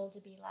be able to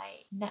be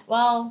like,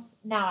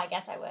 now I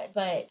guess I would.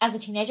 But as a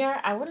teenager,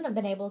 I wouldn't have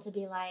been able to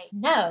be like,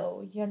 no,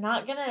 I'm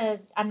not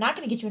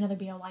gonna get you another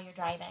beer while you're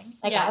driving.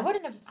 Like, Yeah. I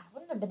wouldn't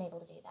have been able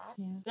to do that.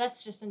 Yeah.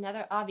 That's just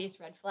another obvious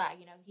red flag.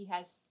 You know, he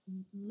has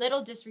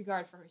little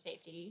disregard for her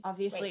safety,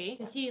 obviously,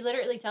 because he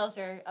literally tells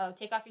her, "Oh,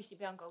 take off your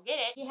seatbelt and go get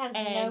it." He has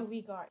no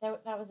regard.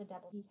 That was a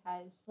double. He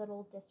has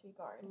Little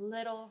disregard.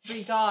 little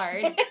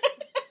regard.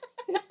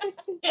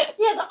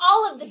 He has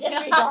all of the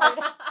disregard.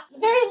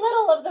 Very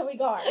little of the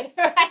regard.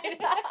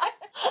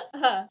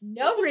 Right.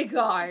 No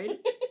regard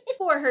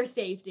for her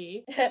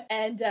safety,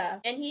 and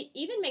he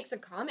even makes a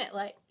comment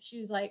like, she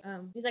was like,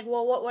 he's like,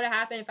 well, what would have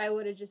happened if I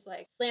would have just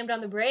like slammed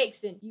on the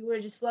brakes and you would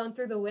have just flown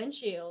through the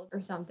windshield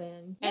or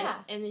something? Yeah.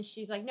 And then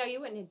she's like, no, you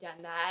wouldn't have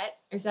done that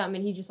or something.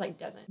 And he just like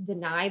doesn't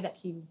deny that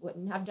he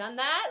wouldn't have done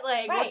that.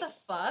 Like, Right. what the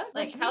fuck?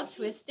 Like, Which how means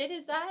twisted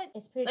is that?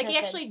 It's pretty Like, he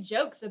twisted. actually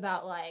jokes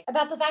about like,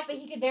 About the fact that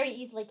he could very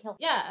easily kill.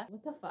 yeah,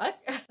 what the fuck?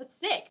 That's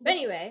sick. But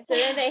anyway, so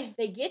then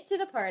they get to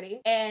the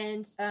party,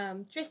 and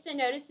Tristan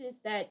notices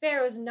that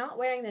Sparrow's not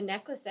wearing the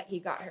necklace that he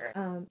got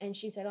her. And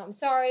she said, oh, I'm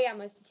sorry, I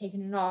must have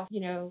taken it off,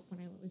 when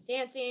I was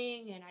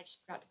dancing, and I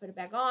just forgot to put it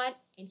back on.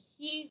 And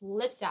he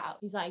flips out.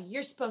 He's like,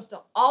 you're supposed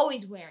to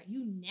always wear it.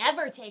 You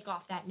never take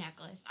off that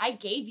necklace. I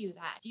gave you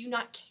that. Do you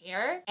not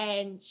care?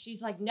 And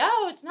she's like, no,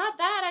 it's not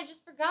that. I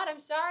just forgot. I'm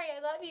sorry.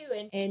 I love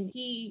you. And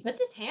he puts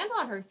his hand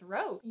on her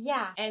throat.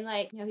 Yeah. And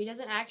like, he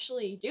doesn't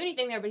actually do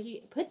anything there, but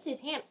he puts his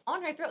hand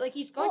on her throat like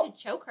he's going to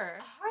choke her.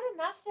 Hard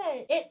enough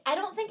that I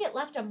don't think it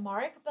left a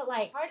mark, but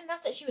like hard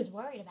enough that she was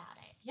worried about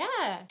it.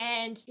 Yeah.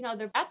 And,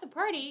 they're at the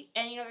party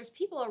and, there's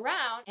people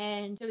around.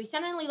 And so he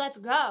suddenly lets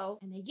go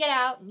and they get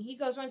out and he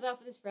runs off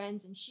with his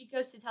friends and she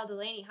goes to tell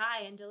Delaney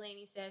hi. And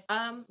Delaney says,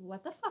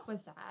 what the fuck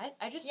was that?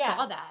 I just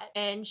saw that.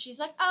 And she's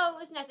like, oh, it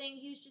was nothing.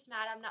 He was just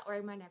mad. I'm not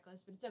wearing my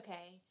necklace, but it's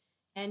okay.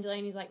 And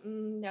Delaney's like,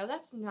 no,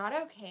 that's not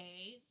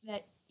okay.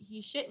 That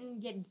he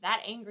shouldn't get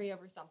that angry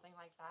over something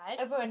like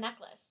that. Over a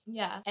necklace.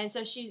 Yeah. And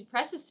so she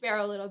presses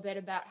Sparrow a little bit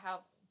about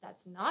how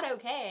that's not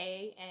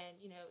okay. And,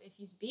 if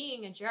he's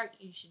being a jerk,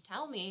 you should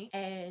tell me.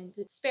 And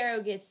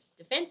Sparrow gets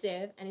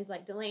defensive and he's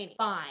like, Delaney,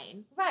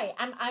 fine. Right.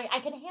 I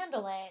can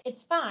handle it.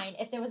 It's fine.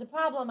 If there was a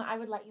problem, I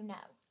would let you know.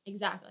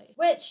 Exactly.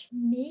 Which,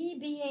 me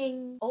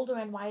being older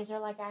and wiser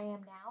like I am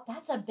now,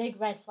 that's a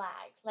big red flag.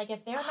 Like,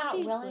 if they're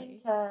Obviously. not willing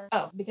to...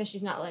 Oh, because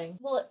she's not letting...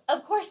 Well,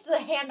 of course the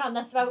hand on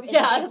the throat is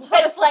Yeah, a big that's red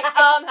what it's like, flag.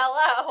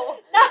 hello.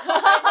 No,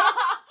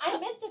 I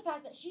meant the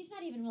fact that she's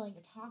not even willing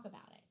to talk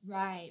about it.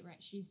 Right.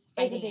 She's Is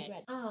fighting a big it.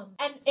 red.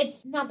 And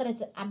it's not that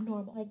it's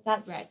abnormal. Like,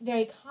 that's Right.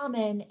 very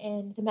common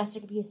in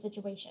domestic abuse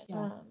situations.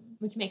 Yeah.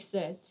 Which makes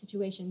the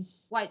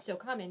situations, why it's so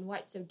common, why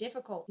it's so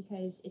difficult,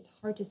 because it's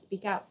hard to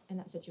speak out in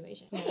that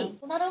situation. Right.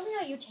 Well, not only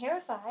are you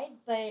terrified,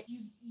 but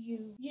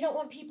you don't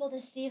want people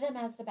to see them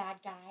as the bad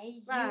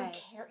guy. Right.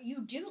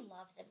 You do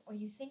love them, or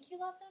you think you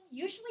love them.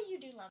 Usually you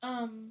do love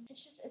them.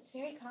 It's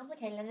very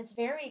complicated, and it's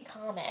very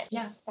common. It's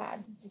just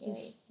sad. It's scary.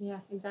 Yeah,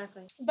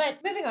 exactly. But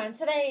moving on,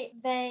 so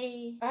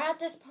they are at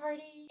this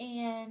party,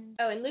 and...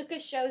 Oh, and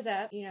Lucas shows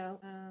up, they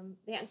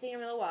hadn't seen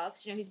him in a while,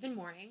 because, he's been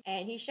mourning,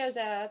 and he shows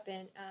up,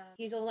 and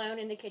he's alone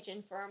in the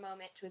kitchen for a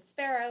moment with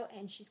Sparrow,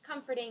 and she's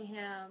comforting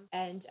him,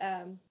 and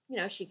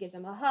she gives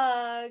him a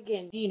hug,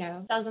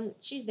 and tells him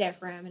she's there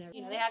for him, and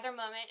everything. They have their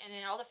moment, and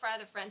then all the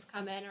other friends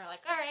come in and are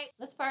like, all right,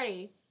 let's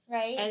party.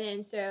 Right. And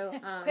then so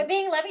quit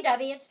being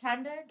lovey-dovey. It's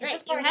time to get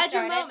this party you had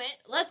started. your moment,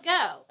 let's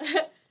go.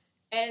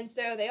 And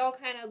so they all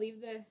kind of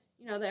leave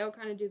they all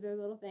kind of do their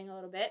little thing a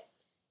little bit.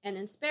 And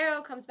then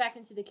Sparrow comes back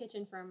into the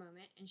kitchen for a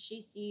moment, and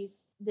she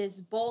sees this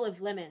bowl of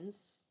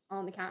lemons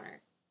on the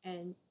counter,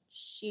 and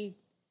she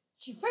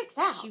freaks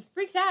out. She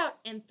freaks out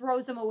and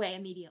throws them away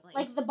immediately.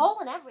 Like the bowl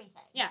and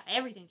everything. Yeah,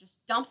 everything.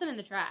 Just dumps them in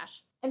the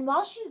trash. And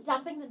while she's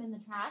dumping them in the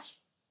trash,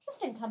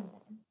 Tristan comes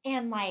in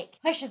and,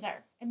 pushes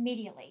her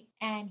immediately.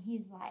 And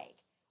he's like,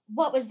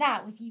 what was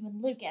that with you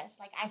and Lucas?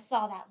 Like, I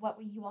saw that. What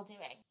were you all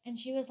doing? And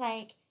she was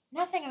like,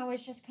 nothing. I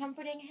was just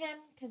comforting him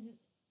because,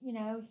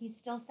 he's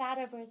still sad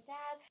over his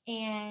dad.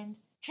 And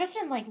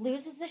Tristan,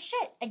 loses his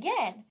shit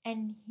again.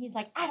 And he's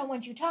like, I don't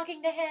want you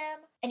talking to him.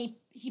 And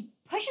he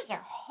pushes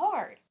her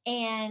hard.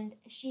 And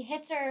she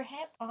hits her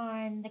hip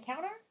on the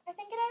counter, I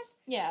think it is.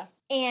 Yeah.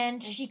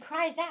 And she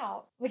cries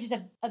out, which is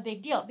a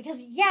big deal.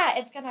 Because, yeah,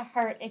 it's going to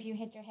hurt if you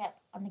hit your hip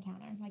on the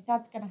counter.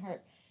 That's going to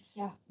hurt.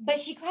 Yeah. But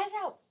she cries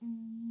out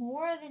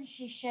more than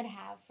she should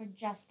have for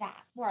just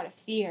that. More out of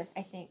fear,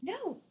 I think.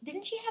 No.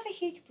 Didn't she have a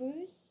huge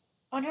bruise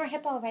on her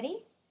hip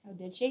already? Oh,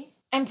 did she?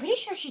 I'm pretty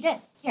sure she did.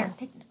 Here,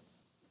 take the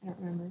notes. I don't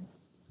remember.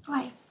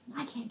 Boy,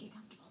 I can't get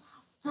comfortable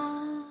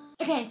now.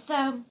 Okay,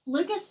 so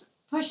Lucas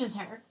pushes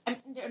her.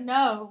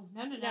 No.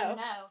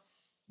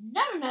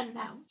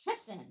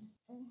 Tristan.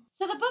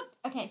 So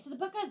the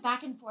book goes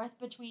back and forth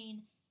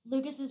between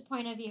Lucas's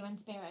point of view and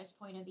Sparrow's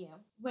point of view,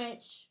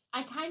 which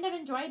I kind of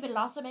enjoy, but it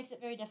also makes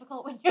it very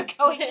difficult when you're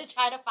going to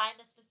try to find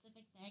a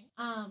specific thing.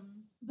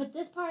 But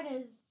this part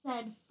is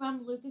said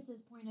from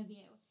Lucas's point of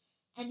view,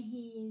 and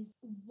he's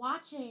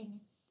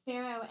watching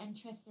Sparrow and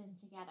Tristan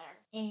together,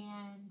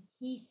 and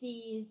he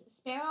sees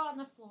Sparrow on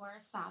the floor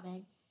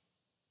sobbing,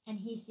 and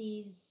he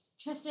sees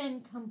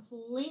Tristan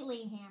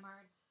completely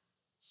hammered,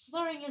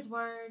 slurring his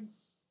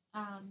words,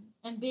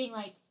 and being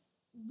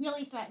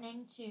really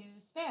threatening to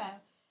Sparrow.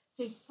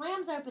 So he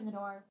slams open the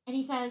door, and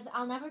he says,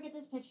 I'll never get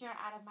this picture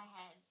out of my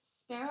head.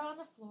 Sparrow on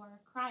the floor,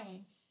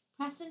 crying,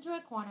 pressed into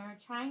a corner,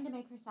 trying to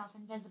make herself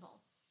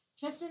invisible.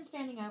 Tristan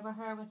standing over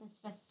her with his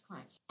fists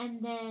clenched.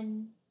 And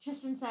then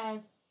Tristan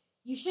says,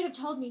 you should have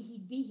told me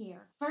he'd be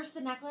here. First the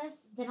necklace,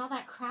 then all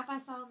that crap I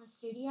saw in the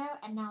studio,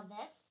 and now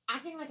this.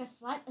 Acting like a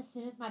slut as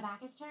soon as my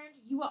back is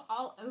turned, you were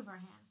all over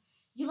him.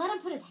 You let him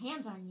put his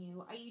hands on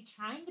you. Are you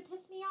trying to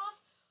piss me off?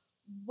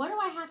 what do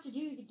I have to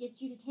do to get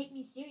you to take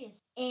me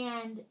serious?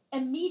 And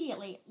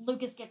immediately,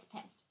 Lucas gets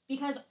pissed.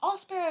 Because all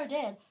Sparrow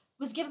did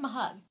was give him a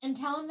hug and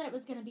tell him that it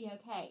was going to be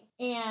okay.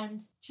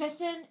 And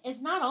Tristan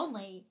is not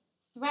only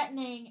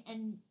threatening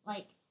and,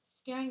 like,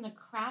 scaring the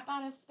crap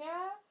out of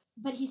Sparrow,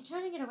 but he's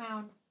turning it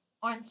around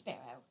on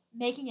Sparrow,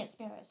 making it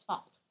Sparrow's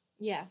fault.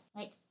 Yeah.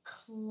 Like,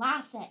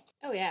 classic.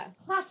 Oh, yeah.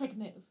 Classic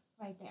move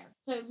right there.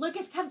 So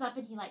Lucas comes up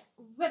and he, like,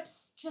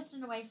 rips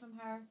Tristan away from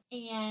her.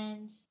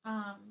 And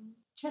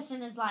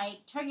Tristan is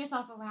like, turn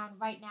yourself around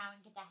right now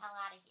and get the hell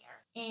out of here.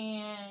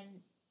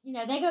 And, you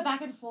know, they go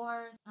back and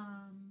forth.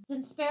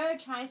 Then Sparrow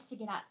tries to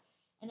get up.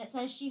 And it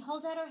says she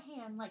holds out her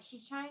hand like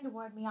she's trying to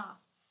ward me off.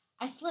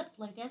 I slipped,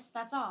 Lucas,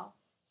 that's all.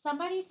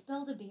 Somebody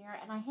spilled a beer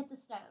and I hit the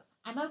stove.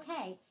 I'm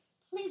okay.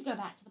 Please go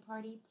back to the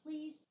party,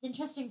 please. Then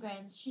Tristan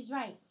grins. She's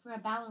right. For a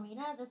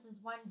ballerina, this is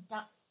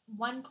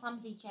one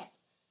clumsy chick.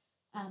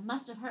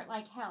 Must have hurt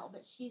like hell,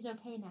 but she's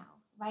okay now.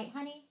 Right,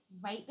 honey?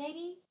 Right,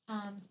 baby?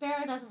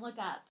 Sparrow doesn't look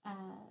up.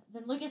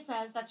 Then Lucas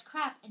says, that's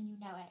crap, and you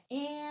know it.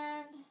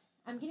 And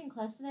I'm getting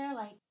close to there,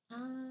 like,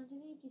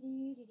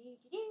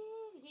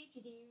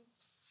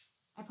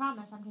 I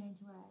promise I'm getting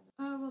to where I was.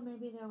 Oh, well,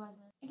 maybe there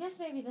wasn't. I guess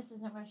maybe this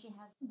isn't where she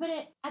has.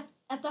 But at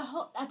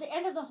the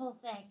end of the whole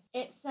thing,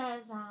 it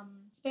says,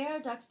 Sparrow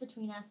ducks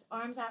between us,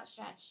 arms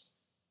outstretched,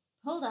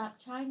 pulled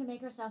up, trying to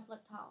make herself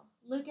look tall.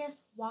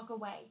 Lucas, walk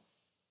away.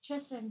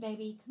 Tristan,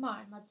 baby, come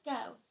on, let's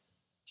go.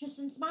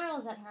 Tristan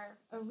smiles at her,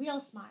 a real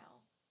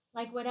smile.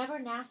 Like whatever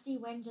nasty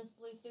wind just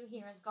blew through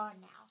here is gone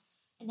now,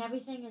 and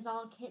everything is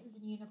all kittens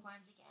and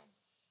unicorns again.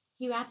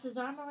 He wraps his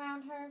arm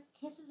around her,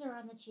 kisses her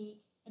on the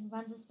cheek, and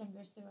runs his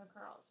fingers through her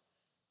curls.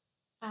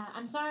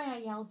 I'm sorry I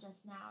yelled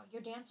just now.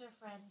 Your dancer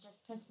friend just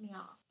pissed me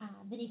off.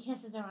 Then he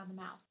kisses her on the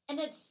mouth. And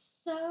it's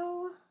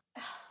so...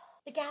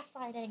 the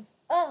gaslighting.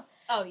 Oh,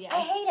 yes. I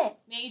hate it.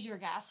 Major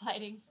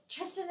gaslighting.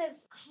 Tristan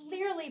is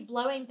clearly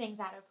blowing things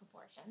out of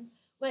proportion,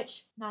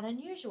 which, not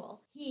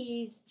unusual.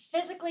 He's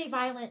physically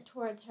violent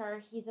towards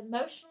her. He's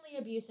emotionally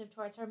abusive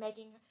towards her,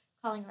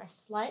 calling her a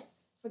slut,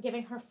 for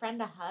giving her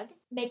friend a hug,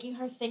 making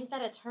her think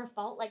that it's her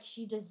fault, like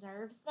she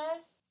deserves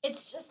this.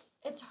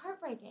 It's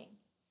heartbreaking.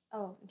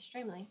 Oh,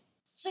 extremely.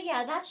 So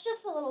yeah, that's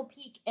just a little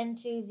peek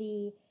into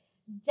the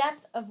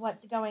depth of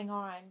what's going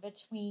on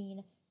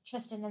between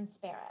Tristan and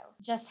Sparrow.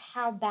 Just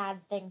how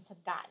bad things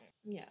have gotten.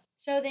 Yeah.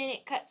 So then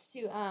it cuts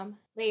to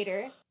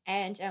later,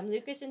 and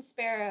Lucas and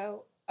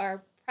Sparrow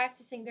are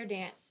practicing their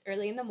dance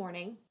early in the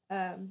morning.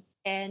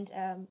 And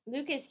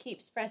Lucas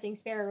keeps pressing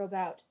Sparrow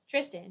about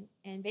Tristan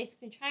and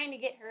basically trying to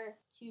get her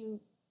to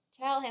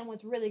tell him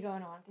what's really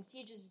going on, because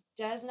he just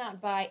does not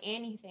buy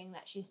anything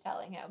that she's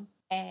telling him.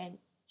 And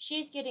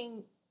she's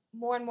getting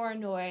more and more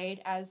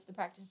annoyed as the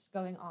practice is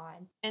going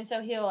on. And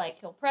so he'll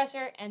press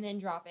her and then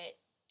drop it.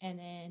 And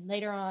then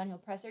later on, he'll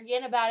press her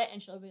again about it,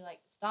 and she'll be like,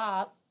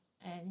 stop,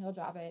 and he'll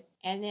drop it.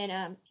 And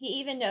then he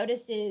even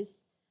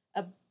notices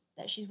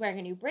that she's wearing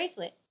a new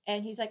bracelet.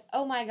 And he's like,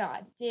 oh my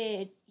God,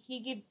 did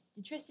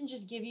Tristan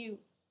just give you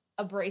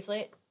a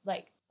bracelet?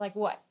 Like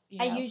what? You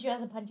know? I use you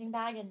as a punching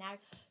bag, and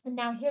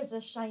now here's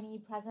a shiny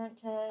present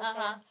to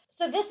Uh-huh.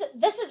 send. So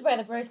this is where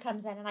the bruise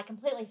comes in, and I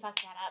completely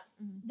fucked that up.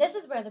 Mm-hmm. This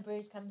is where the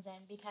bruise comes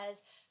in,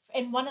 because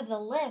in one of the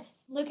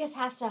lifts, Lucas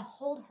has to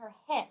hold her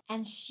hip,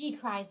 and she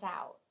cries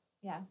out.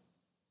 Yeah.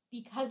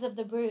 Because of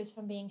the bruise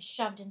from being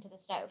shoved into the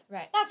stove.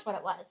 Right. That's what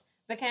it was.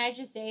 But can I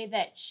just say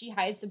that she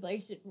hides the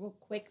bracelet real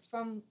quick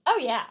from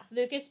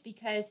Lucas,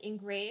 because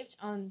engraved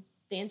on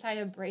the inside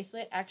of the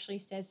bracelet actually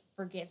says,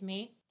 forgive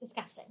me.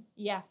 Disgusting.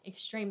 Yeah,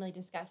 extremely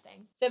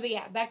disgusting. So, but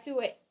yeah, back to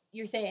what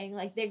you're saying.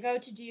 Like, they go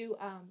to do,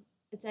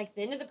 it's like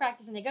the end of the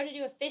practice, and they go to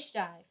do a fish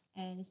dive.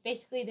 And it's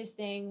basically this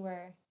thing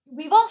where...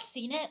 We've all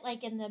seen it,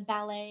 like in the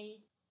ballet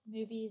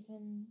movies,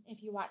 and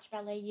if you watch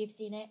ballet, you've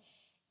seen it.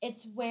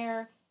 It's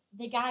where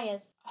the guy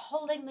is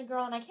holding the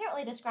girl, and I can't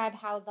really describe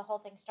how the whole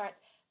thing starts,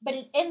 but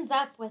it ends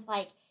up with,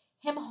 like,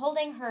 him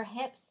holding her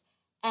hips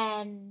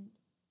and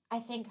I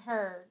think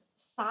her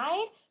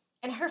side,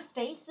 and her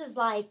face is,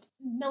 like,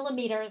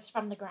 millimeters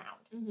from the ground.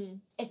 Mm-hmm.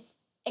 It's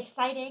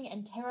exciting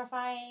and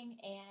terrifying,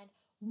 and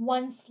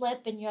one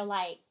slip and you're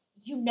like,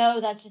 you know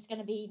that's just going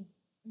to be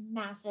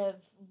massive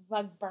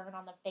rug burn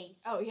on the face.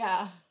 Oh,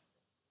 yeah.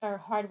 Or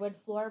hardwood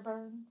floor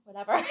burn,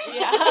 whatever.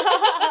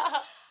 Yeah.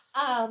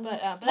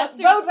 But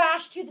that's road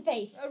rash to the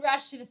face. Road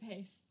rash to the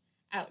face.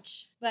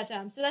 Ouch. But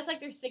so that's like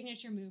their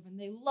signature move, and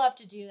they love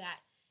to do that.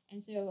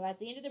 And so at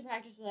the end of the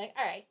practice, they're like,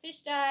 all right,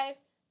 fish dive,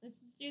 let's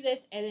do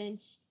this. And then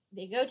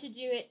they go to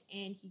do it,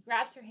 and he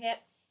grabs her hip,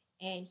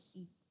 and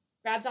he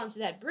grabs onto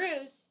that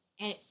bruise,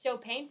 and it's so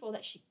painful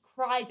that she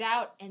cries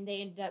out, and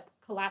they end up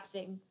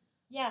collapsing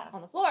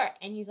on the floor.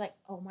 And he's like,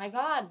 oh my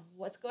God,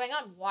 what's going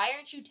on? Why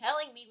aren't you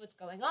telling me what's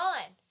going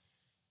on?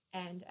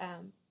 And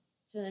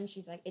so then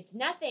she's like, it's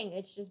nothing.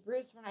 It's just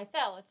bruised when I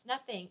fell. It's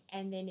nothing.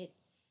 And then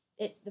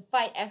the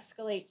fight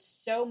escalates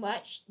so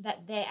much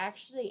that they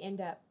actually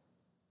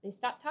they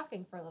stop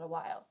talking for a little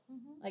while.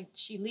 Mm-hmm. Like,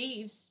 she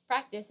leaves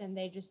practice, and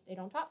they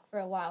don't talk for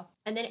a while.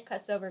 And then it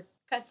cuts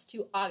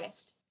to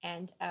August.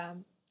 And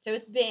so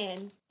it's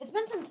been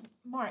since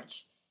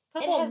March.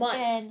 couple has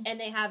months, been- and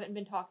they haven't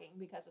been talking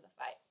because of the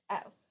fight.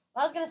 Oh.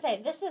 Well, I was going to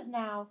say, this is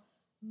now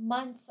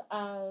months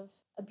of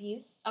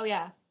abuse. Oh,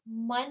 yeah.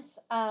 Months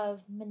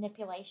of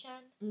manipulation.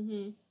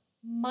 Mm-hmm.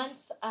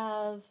 Months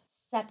of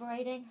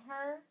separating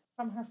her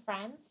from her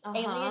friends,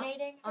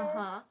 alienating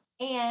her,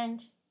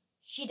 and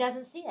she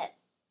doesn't see it.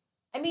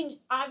 I mean,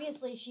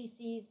 obviously she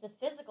sees the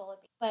physical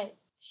abuse, but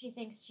she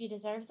thinks she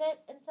deserves it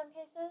in some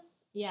cases.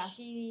 Yeah.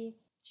 She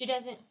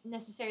doesn't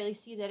necessarily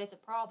see that it's a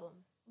problem.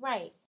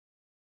 Right.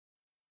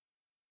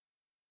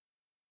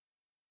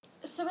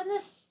 So in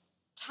this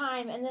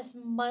time, in this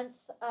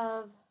months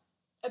of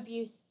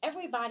abuse,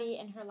 everybody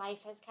in her life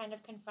has kind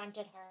of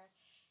confronted her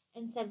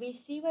and said, we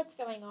see what's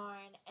going on,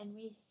 and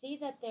we see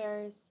that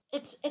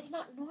it's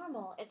not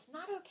normal. It's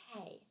not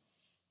okay.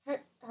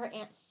 Her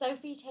Aunt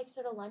Sophie takes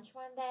her to lunch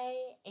one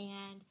day,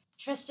 and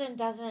Tristan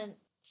doesn't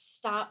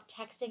stop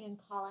texting and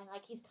calling.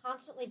 Like, he's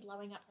constantly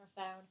blowing up her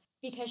phone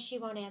because she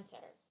won't answer.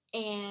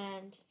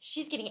 And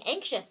she's getting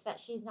anxious that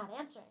she's not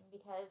answering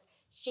because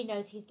she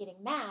knows he's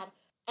getting mad.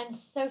 And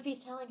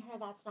Sophie's telling her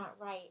that's not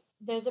right.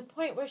 There's a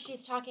point where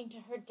she's talking to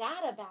her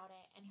dad about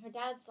it, and her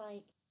dad's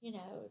like,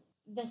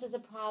 this is a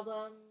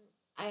problem.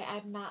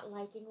 I'm not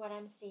liking what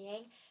I'm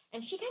seeing.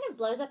 And she kind of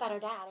blows up at her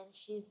dad, and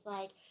she's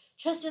like,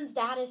 Tristan's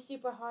dad is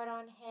super hard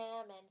on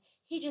him, and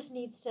he just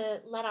needs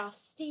to let off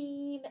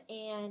steam,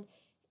 and,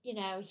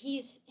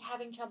 he's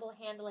having trouble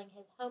handling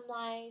his home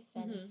life,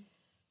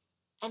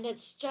 and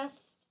it's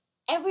just,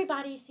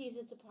 everybody sees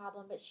it's a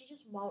problem, but she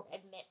just won't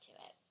admit to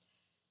it.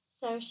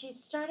 So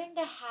she's starting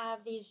to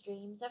have these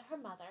dreams of her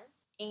mother,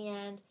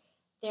 and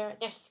they're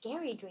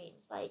scary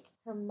dreams. Like,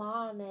 her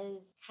mom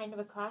is kind of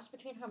a cross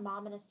between her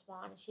mom and a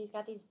swan. She's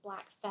got these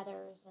black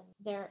feathers, and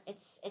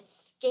it's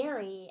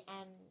scary,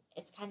 and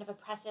it's kind of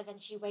oppressive,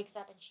 and she wakes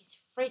up and she's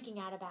freaking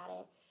out about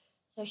it.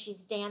 So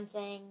she's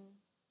dancing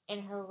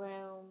in her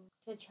room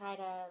to try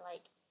to,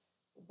 like,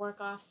 work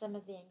off some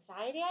of the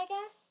anxiety, I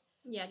guess.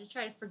 Yeah, to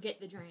try to forget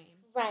the dream.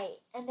 Right,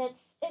 and it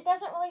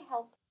doesn't really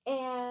help.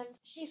 And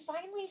she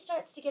finally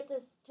starts to get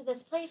to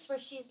this place where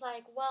she's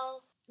like,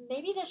 well,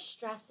 maybe the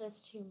stress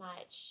is too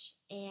much,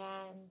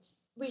 and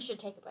we should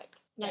take a break.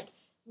 Yes. Like,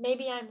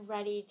 maybe I'm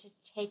ready to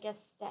take a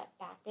step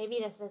back. Maybe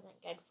this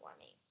isn't good for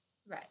me.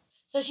 Right.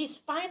 So she's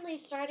finally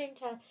starting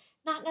to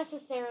not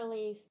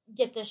necessarily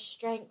get the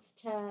strength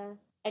to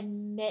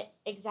admit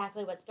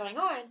exactly what's going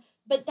on,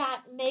 but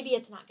that maybe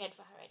it's not good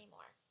for her anymore.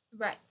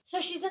 Right.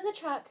 So she's in the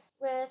truck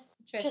with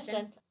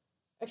Tristan.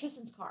 Or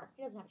Tristan's car.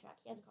 He doesn't have a truck.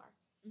 He has a car.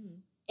 Mm-hmm.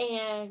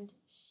 And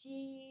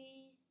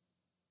she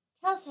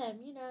tells him,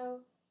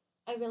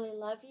 I really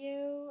love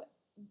you,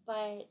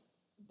 but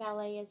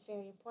ballet is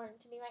very important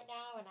to me right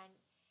now, and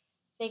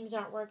things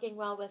aren't working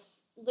well with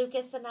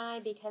Lucas and I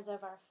because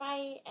of our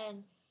fight,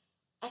 and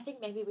I think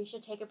maybe we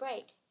should take a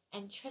break.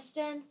 And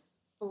Tristan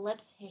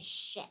flips his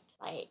shit.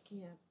 Like,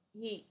 yeah,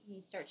 he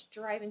starts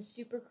driving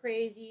super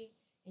crazy.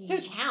 And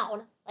through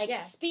town.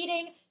 Like,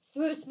 speeding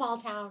through small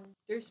town.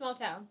 Through small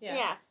town, yeah.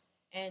 Yeah.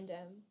 And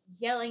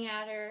yelling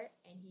at her,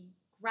 and he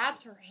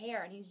grabs her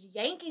hair, and he's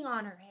yanking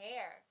on her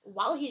hair.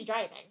 While he's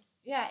driving.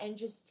 Yeah, and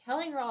just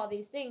telling her all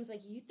these things,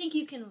 like, you think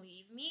you can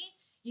leave me?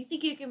 You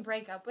think you can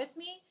break up with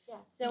me? Yeah.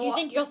 So Do you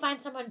think you'll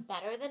find someone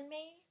better than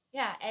me?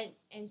 Yeah,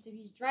 and so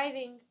he's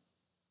driving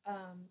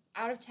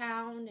out of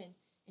town, and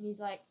he's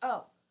like,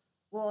 oh,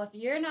 well, if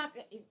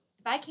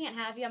I can't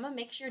have you, I'm going to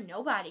make sure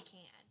nobody can.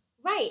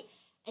 Right.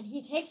 And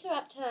he takes her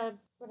up to,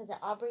 what is it,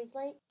 Aubrey's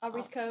Lake?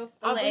 Aubrey's Cove.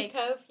 Aubrey's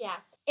Cove, yeah.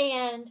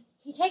 And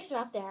he takes her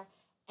up there,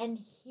 and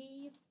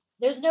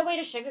there's no way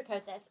to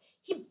sugarcoat this.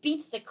 He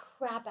beats the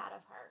crap out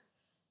of her.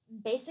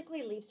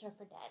 Basically leaves her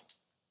for dead.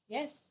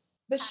 Yes.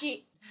 But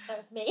she... That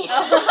was me. I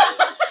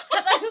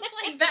thought I was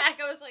playing back.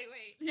 I was like,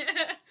 wait.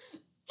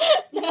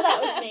 No,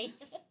 that was me.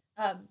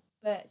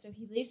 But so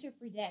he leaves her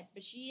for dead,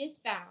 but she is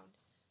found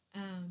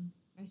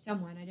by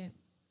someone. I don't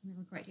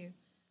remember quite who.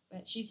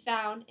 But she's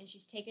found, and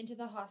she's taken to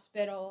the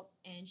hospital,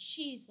 and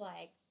she's,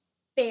 like,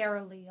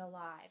 barely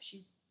alive.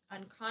 She's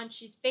unconscious.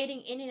 She's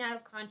fading in and out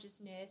of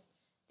consciousness.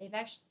 They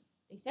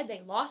said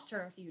they lost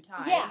her a few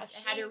times. Yeah,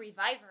 and had to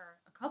revive her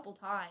a couple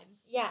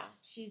times. Yeah.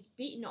 She's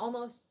beaten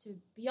almost to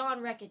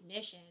beyond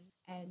recognition.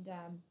 And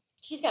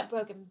she's got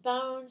broken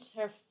bones.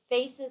 Her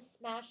face is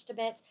smashed to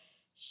bits.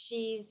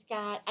 She's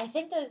got, I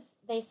think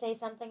they say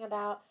something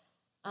about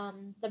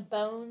the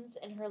bones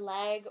in her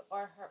leg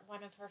or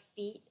one of her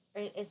feet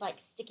is, like,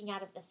 sticking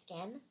out of the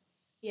skin.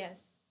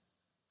 yes.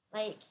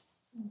 Like,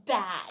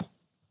 bad.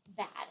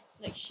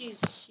 Like, she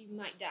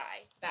might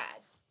die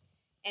bad.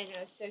 And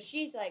so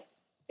she's, like,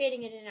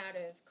 fading in and out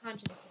of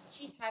consciousness, and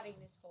she's having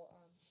this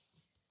whole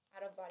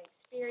out-of-body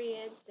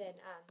experience, and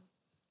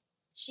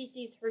she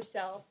sees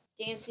herself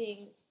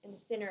dancing in the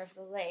center of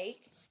the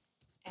lake,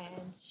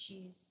 and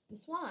she's the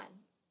swan.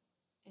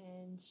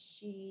 And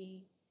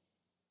she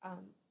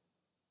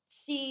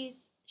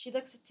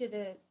looks to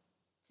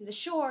the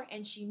shore,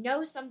 and she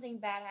knows something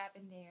bad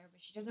happened there,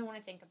 but she doesn't want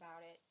to think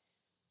about it.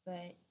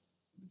 But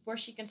before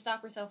she can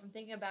stop herself from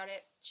thinking about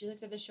it, she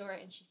looks at the shore,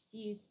 and she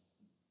sees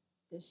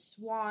the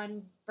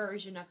swan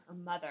version of her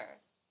mother.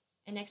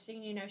 And next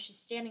thing you know, she's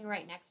standing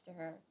right next to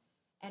her.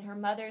 And her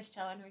mother's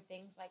telling her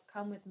things like,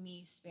 come with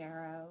me,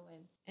 Sparrow.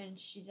 And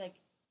she's like,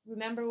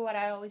 remember what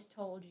I always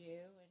told you,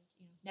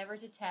 and never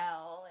to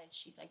tell. And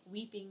she's like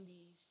weeping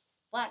these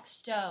black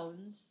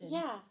stones. And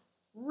Yeah.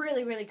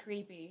 Really, really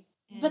creepy.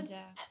 And, But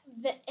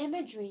the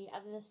imagery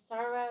of the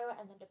sorrow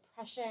and the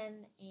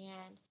depression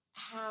and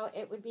how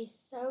it would be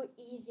so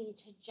easy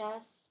to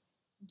just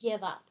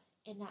give up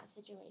in that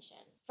situation.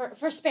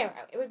 For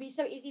Sparrow, it would be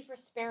so easy for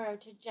Sparrow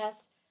to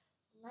just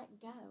let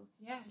go.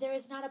 yeah. There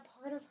is not a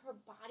part of her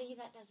body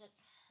that doesn't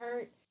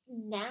hurt.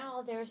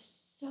 Now there's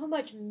so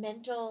much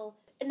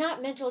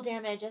not mental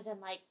damage as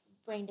in like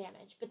brain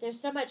damage, but there's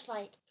so much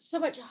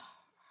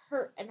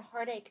hurt and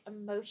heartache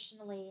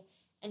emotionally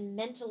and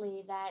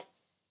mentally that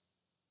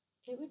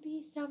it would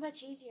be so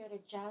much easier to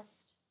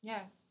just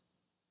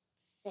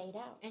fade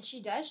out. And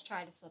she does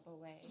try to slip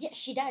away. Yeah,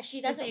 she does.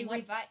 She doesn't.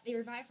 They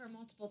revive her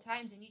multiple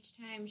times, and each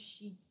time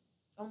she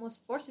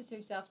almost forces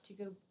herself to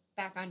go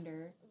back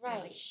under.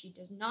 Right. Like she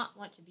does not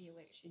want to be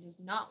awake. She does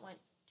not want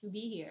to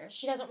be here.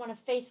 She doesn't want to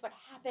face what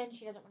happened.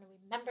 She doesn't want to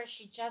remember.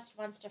 She just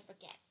wants to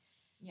forget.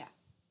 Yeah.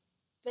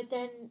 But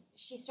then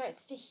she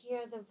starts to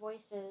hear the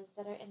voices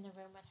that are in the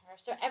room with her.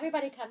 So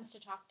everybody comes to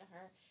talk to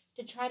her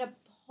to try to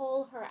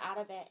pull her out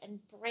of it and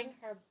bring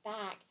her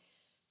back.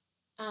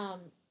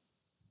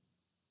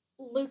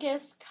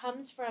 Lucas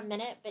comes for a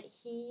minute, but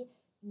he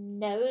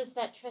knows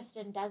that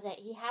Tristan does it.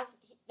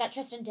 That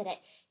Tristan did it.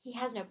 He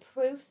has no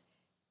proof.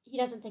 He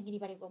doesn't think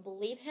anybody will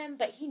believe him,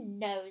 but he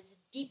knows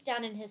deep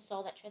down in his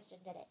soul that Tristan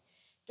did it.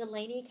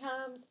 Delaney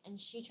comes and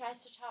she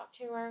tries to talk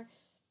to her.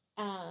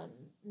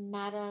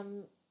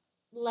 Madame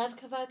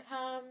Levkova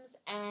comes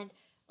and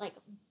like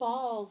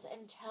bawls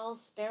and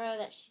tells Sparrow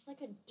that she's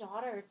like a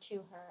daughter to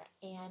her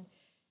and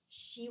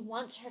she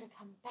wants her to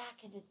come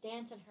back and to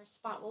dance and her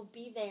spot will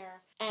be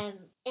there. And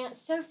Aunt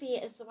Sophie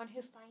is the one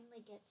who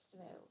finally gets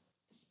through.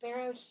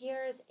 Sparrow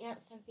hears Aunt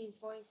Sophie's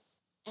voice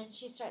and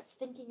she starts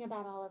thinking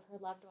about all of her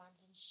loved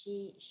ones and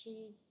she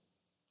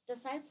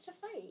decides to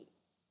fight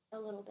a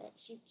little bit.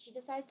 She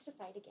decides to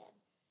fight again,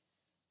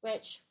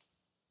 which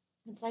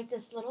it's like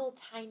this little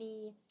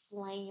tiny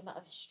flame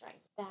of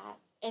strength that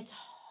it's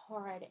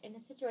hard in a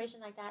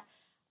situation like that.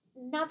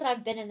 Not that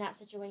I've been in that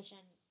situation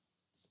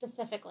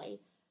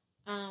specifically,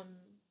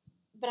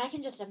 but I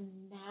can just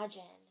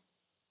imagine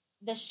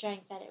the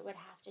strength that it would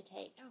have to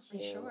take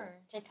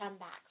to come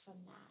back from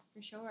that.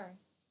 For sure.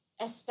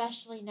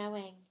 Especially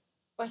knowing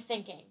or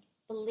thinking,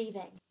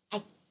 believing,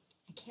 I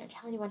can't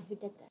tell anyone who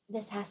did this.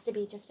 This has to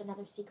be just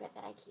another secret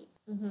that I keep.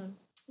 Mm-hmm.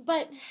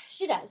 But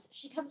she does.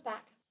 She comes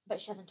back, but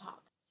she doesn't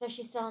talk. So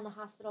she's still in the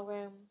hospital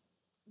room.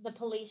 The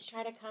police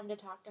try to come to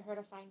talk to her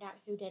to find out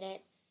who did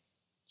it.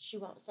 She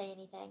won't say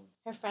anything.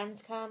 Her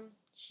friends come.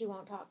 She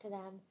won't talk to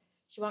them.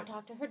 She won't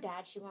talk to her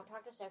dad. She won't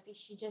talk to Sophie.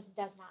 She just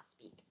does not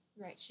speak.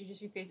 Right. She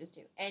just refuses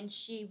to. And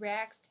she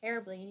reacts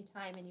terribly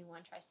anytime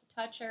anyone tries to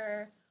touch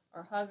her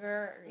or hug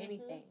her or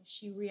anything.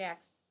 She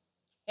reacts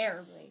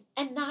terribly.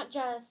 And not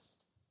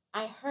just,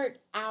 I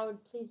hurt, ow,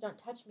 please don't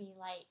touch me,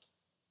 like,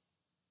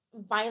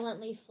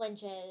 violently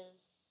flinches.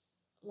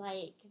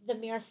 Like, the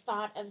mere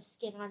thought of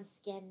skin on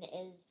skin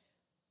is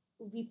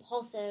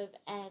repulsive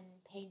and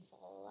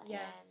painful. Yeah.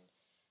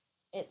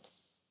 And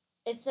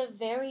it's a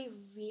very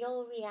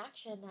real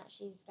reaction that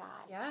she's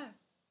got. Yeah.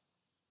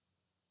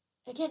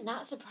 Again,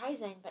 not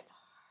surprising, but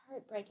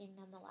heartbreaking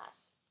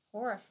nonetheless.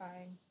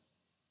 Horrifying.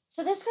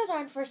 So this goes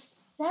on for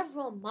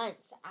several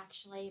months,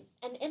 actually.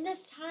 And in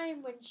this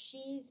time when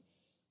she's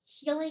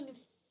healing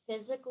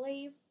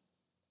physically,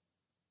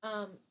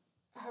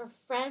 her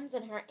friends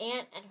and her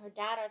aunt and her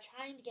dad are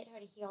trying to get her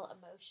to heal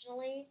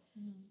emotionally,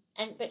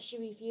 but she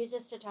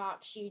refuses to talk.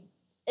 She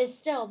is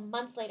still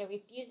weeks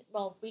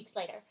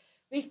later,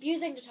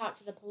 refusing to talk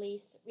to the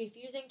police,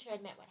 refusing to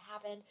admit what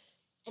happened.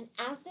 And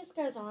as this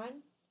goes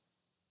on,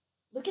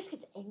 Lucas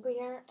gets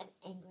angrier and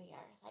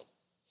angrier. Like,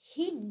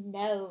 he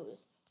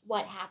knows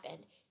what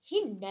happened.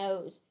 He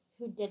knows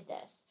who did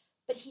this,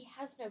 but he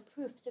has no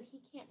proof, so he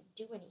can't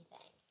do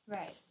anything.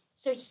 Right.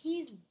 So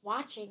he's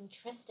watching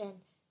Tristan.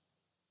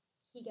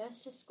 He goes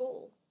to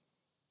school.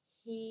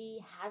 He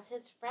has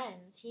his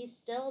friends. He's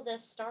still the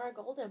Star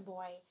Golden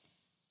boy.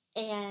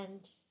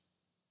 And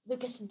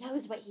Lucas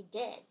knows what he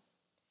did.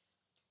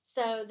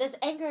 So this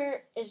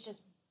anger is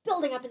just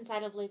building up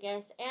inside of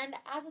Lucas. And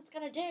as it's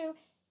going to do,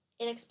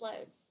 it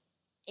explodes.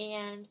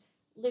 And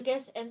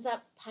Lucas ends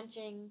up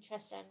punching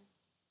Tristan.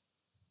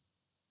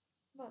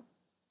 What?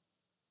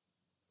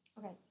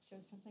 Okay, so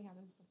something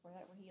happens before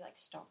that where he, like,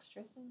 stalks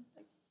Tristan?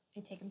 Like,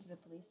 they take him to the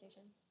police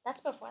station?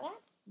 That's before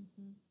that?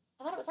 Mm-hmm.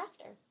 I thought it was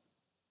after.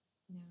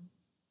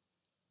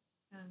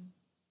 No.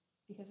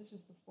 Because this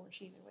was before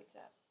she even wakes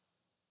up,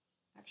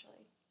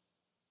 actually.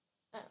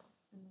 Oh.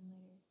 And then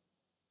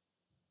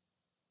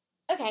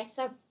later. Okay,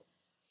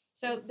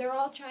 So they're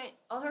all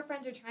her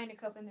friends are trying to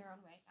cope in their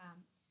own way.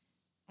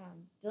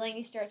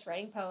 Delaney starts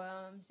writing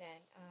poems,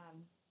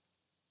 and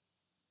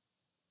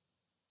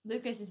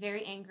Lucas is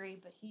very angry,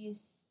 but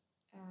he's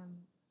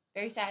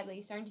very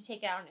sadly starting to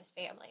take it out on his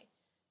family.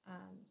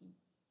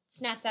 He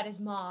snaps at his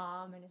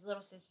mom and his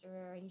little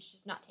sister, and he's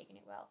just not taking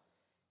it well.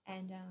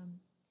 And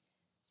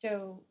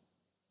so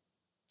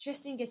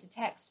Tristan gets a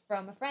text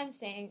from a friend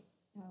saying,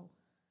 no,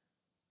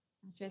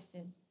 not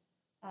Tristan.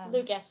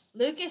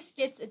 Lucas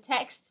gets a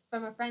text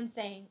from a friend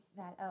saying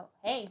that, oh,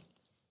 hey,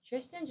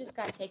 Tristan just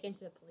got taken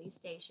to the police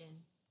station.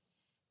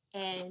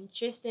 And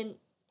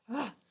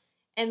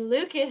and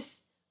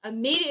Lucas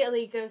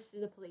immediately goes to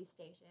the police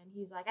station.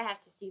 He's like, I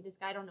have to see this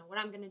guy. I don't know what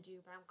I'm going to do,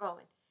 but I'm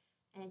going.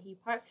 And he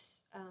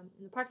parks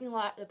in the parking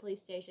lot of the police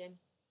station.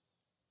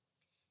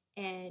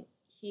 And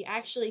he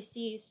actually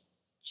sees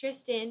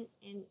Tristan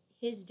and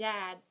his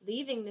dad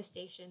leaving the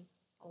station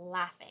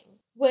laughing.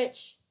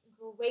 Which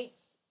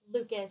grates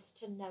Lucas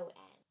to no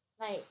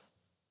end.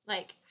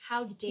 Like,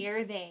 how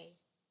dare they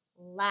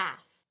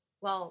laugh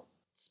while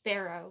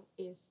Sparrow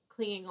is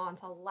clinging on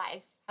to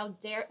life?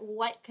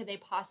 What could they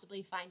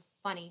possibly find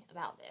funny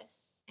about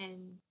this?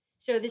 And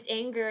so this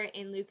anger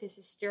in Lucas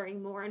is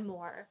stirring more and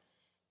more.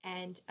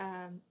 And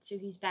so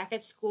he's back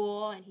at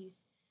school, and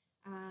he's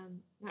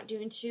not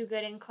doing too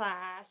good in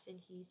class, and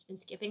he's been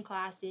skipping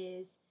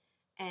classes,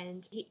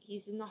 and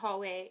he's in the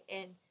hallway,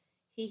 and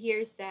he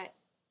hears that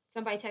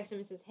somebody texts him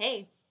and says,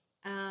 hey,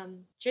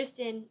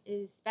 Tristan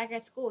is back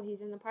at school.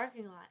 He's in the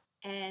parking lot.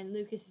 And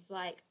Lucas is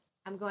like,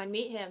 I'm going to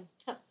meet him.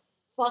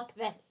 Fuck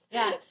this.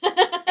 Yeah.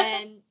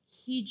 And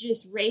he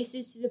just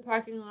races to the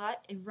parking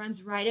lot and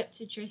runs right up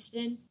to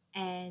Tristan,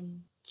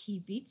 and he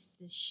beats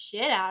the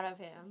shit out of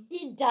him.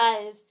 He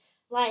does.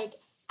 Like,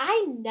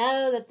 I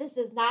know that this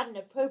is not an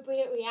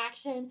appropriate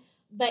reaction,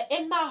 but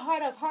in my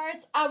heart of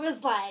hearts, I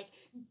was like,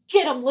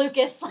 get him,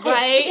 Lucas. Like,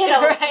 right, get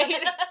him.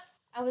 right.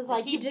 I was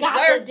like, he you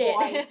deserved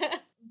got this, it. boy.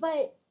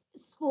 But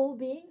school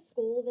being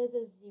school, there's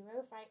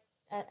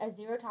a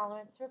zero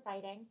tolerance for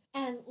fighting,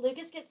 and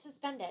Lucas gets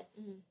suspended.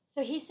 Mm-hmm.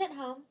 So he's sent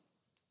home,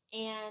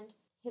 and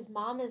his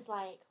mom is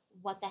like,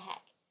 what the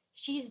heck?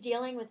 She's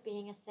dealing with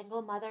being a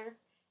single mother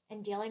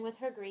and dealing with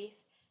her grief,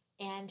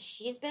 and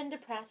she's been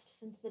depressed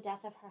since the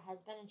death of her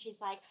husband, and she's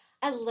like,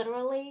 I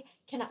literally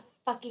cannot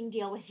fucking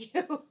deal with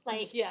you.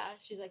 Like, yeah,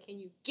 she's like, can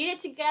you get it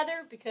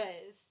together?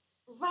 Because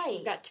right.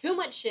 we've got too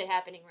much shit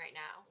happening right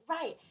now.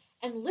 Right.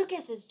 And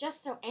Lucas is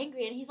just so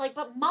angry, and he's like,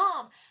 but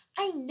Mom,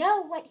 I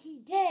know what he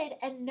did,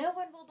 and no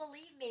one will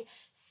believe me.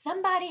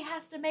 Somebody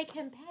has to make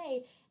him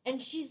pay. And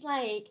she's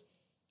like,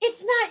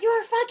 it's not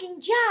your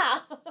fucking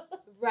job.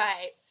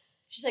 Right.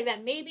 She's like,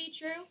 that may be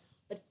true,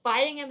 but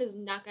fighting him is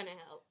not going to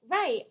help.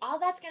 Right. All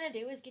that's going to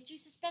do is get you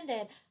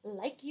suspended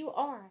like you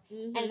are.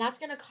 Mm-hmm. And that's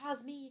going to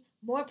cause me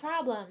more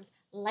problems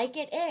like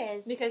it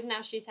is. Because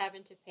now she's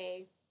having to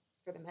pay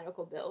for the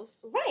medical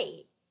bills.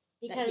 Right.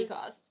 Because that he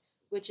caused.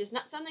 Which is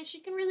not something she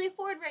can really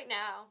afford right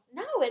now.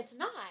 No, it's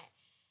not.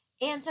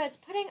 And so it's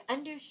putting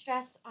undue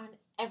stress on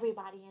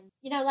everybody. And,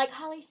 you know, like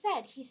Holly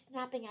said, he's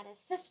snapping at his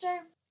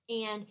sister,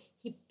 and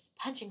he's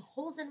punching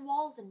holes in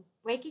walls and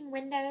breaking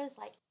windows.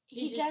 Like,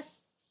 he's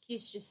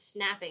just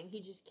snapping.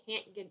 He just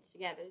can't get it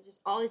together.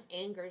 Just all his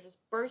anger is just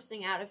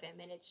bursting out of him,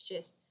 and it's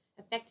just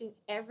affecting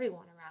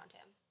everyone around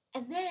him.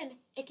 And then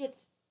it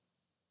gets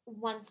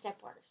one step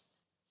worse.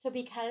 So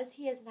because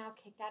he is now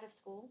kicked out of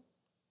school,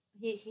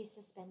 he's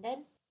suspended,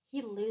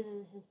 he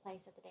loses his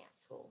place at the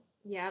dance school.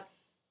 Yep.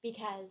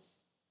 Because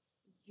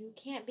you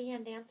can't be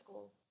in dance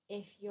school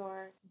if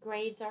your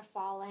grades are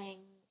falling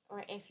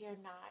or if you're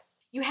not.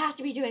 You have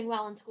to be doing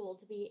well in school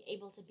to be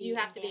able to be. You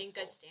have to be in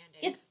school. good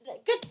standing.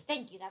 Good.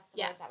 Thank you. That's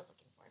the words I was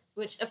looking for.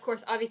 Which, of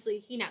course, obviously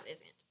he now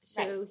isn't.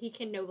 So right. he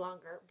can no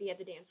longer be at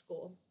the dance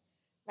school.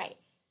 Right.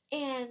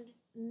 And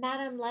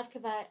Madame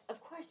Levkova,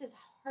 of course, is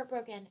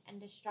heartbroken and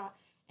distraught.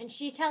 And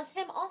she tells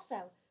him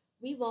also,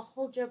 we will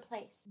hold your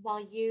place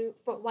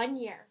for 1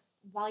 year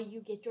while you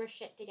get your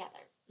shit together.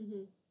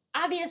 Mm-hmm.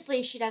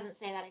 Obviously, she doesn't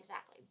say that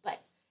exactly,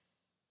 but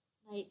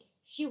like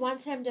she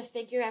wants him to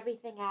figure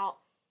everything out,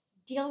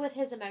 deal with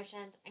his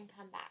emotions, and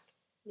come back.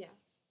 Yeah.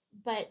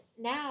 But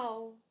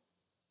now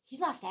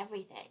he's lost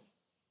everything.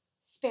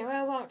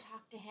 Sparrow won't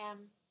talk to him.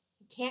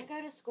 He can't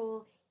go to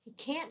school. He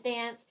can't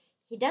dance.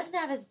 He doesn't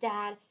have his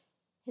dad.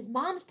 His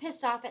mom's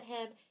pissed off at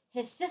him.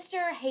 His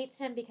sister hates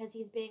him because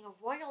he's being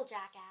a royal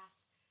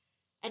jackass.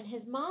 And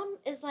his mom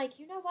is like,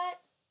 you know what?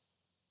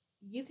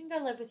 You can go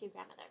live with your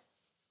grandmother.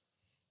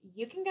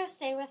 You can go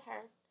stay with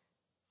her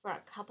for a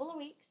couple of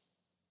weeks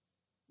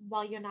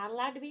while you're not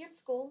allowed to be in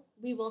school.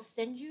 We will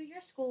send you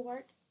your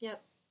schoolwork.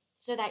 Yep.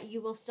 So that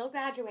you will still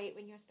graduate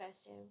when you're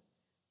supposed to.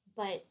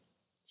 But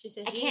she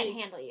says, I can't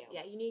handle you.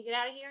 Yeah, you need to get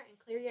out of here and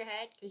clear your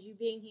head because you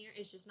being here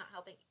is just not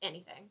helping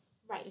anything.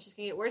 Right. It's just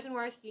going to get worse and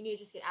worse. You need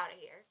to just get out of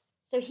here.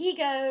 So he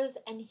goes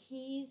and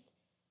he's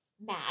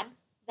mad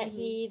that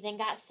he then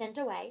got sent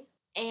away.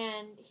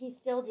 And he's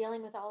still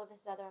dealing with all of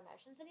his other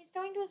emotions. And he's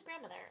going to his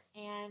grandmother.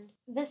 And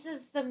this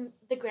is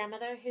the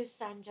grandmother whose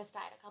son just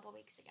died a couple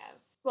weeks ago.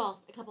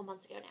 Well, a couple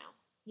months ago now.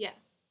 Yeah.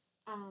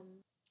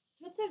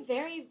 So it's a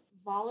very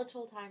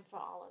volatile time for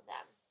all of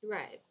them.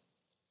 Right.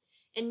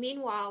 And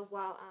meanwhile,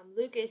 while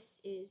Lucas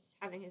is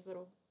having his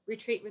little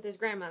retreat with his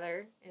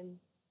grandmother in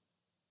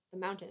the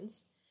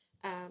mountains,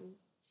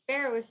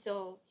 Sparrow is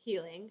still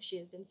healing. She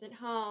has been sent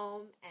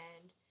home,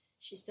 and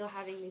She's still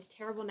having these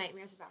terrible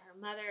nightmares about her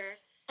mother.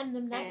 And the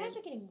nightmares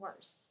And- are getting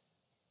worse.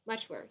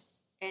 Much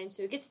worse. And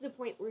so it gets to the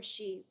point where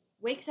she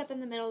wakes up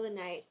in the middle of the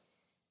night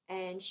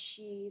and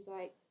she's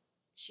like,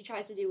 she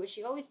tries to do what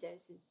she always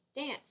does, is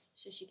dance.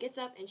 So she gets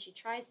up and she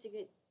tries to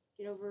get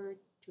over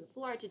to the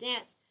floor to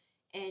dance,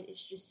 and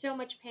it's just so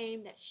much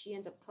pain that she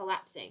ends up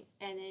collapsing.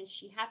 And then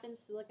she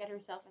happens to look at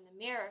herself in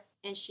the mirror,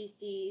 and she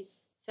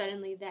sees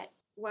suddenly that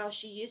while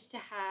she used to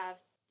have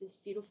this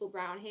beautiful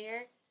brown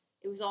hair,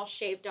 it was all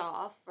shaved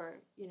off for,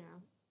 you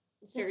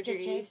know,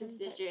 surgeries and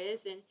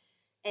stitches,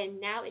 and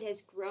now it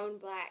has grown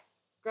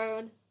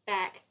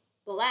back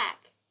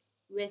black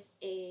with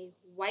a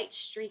white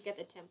streak at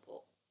the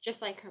temple,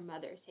 just like her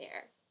mother's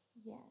hair.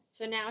 Yes.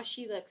 So now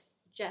she looks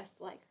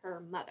just like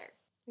her mother,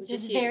 Which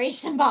is is very huge.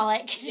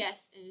 symbolic.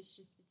 Yes, and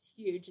it's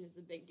huge and it's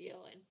a big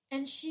deal.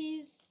 And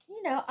she's,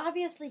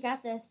 obviously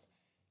got this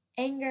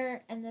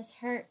anger and this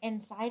hurt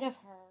inside of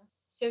her.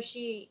 So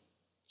she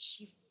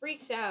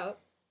freaks out,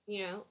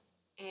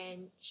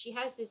 and she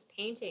has this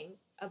painting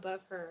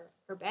above her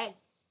bed,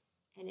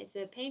 and it's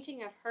a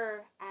painting of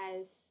her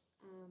as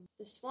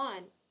the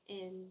swan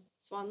in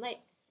Swan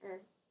Lake, or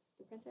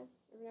the princess,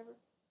 or whatever.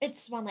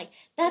 It's Swan Lake.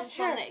 That's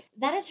Swan her. Lake.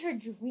 That is her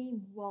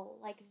dream role.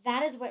 Like,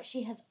 that is what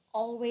she has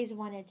always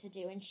wanted to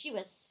do, and she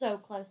was so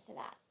close to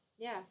that.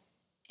 Yeah,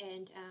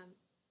 and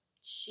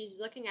she's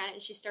looking at it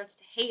and she starts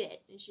to hate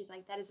it, and she's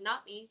like, "That is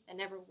not me. That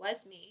never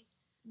was me.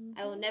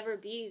 I will never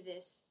be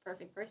this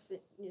perfect person.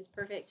 This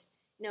perfect,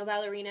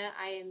 ballerina.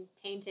 I am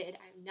tainted.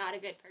 I'm not a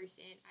good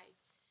person.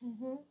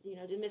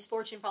 The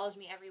misfortune follows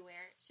me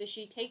everywhere." So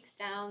she takes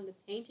down the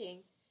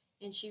painting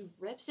and she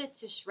rips it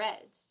to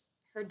shreds.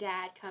 Her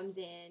dad comes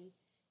in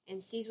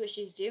and sees what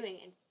she's doing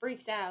and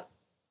freaks out,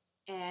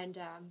 and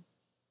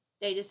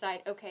they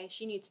decide, okay,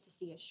 she needs to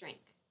see a shrink.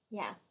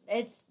 Yeah,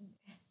 it's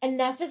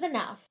enough is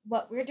enough.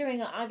 What we're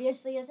doing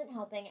obviously isn't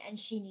helping, and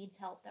she needs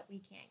help that we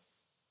can't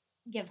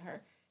give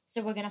her.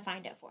 So we're going to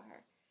find it for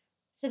her.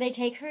 So they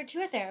take her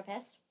to a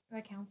therapist or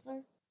a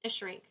counselor. A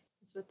shrink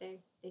is what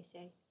they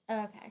say.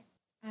 Okay.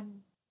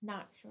 I'm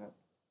not sure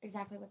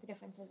exactly what the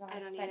differences are. I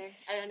don't but- either.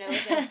 I don't know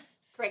what the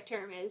correct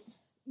term is.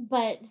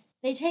 But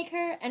they take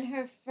her, and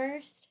her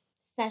first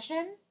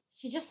session,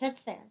 she just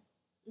sits there.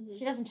 Mhm.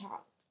 She doesn't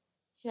talk.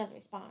 She doesn't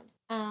respond.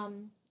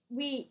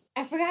 We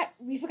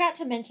forgot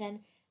to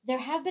mention, there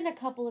have been a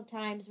couple of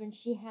times when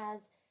she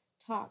has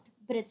talked,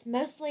 but it's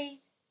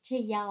mostly to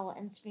yell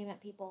and scream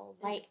at people.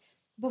 Like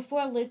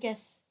before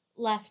Lucas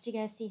left to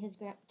go see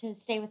to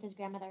stay with his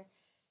grandmother,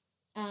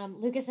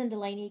 Lucas and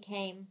Delaney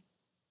came,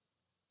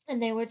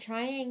 and they were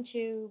trying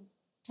to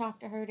talk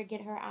to her to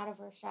get her out of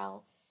her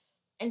shell,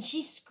 and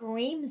she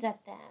screams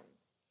at them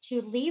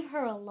to leave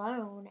her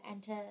alone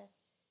and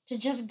to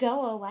just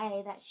go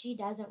away, that she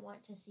doesn't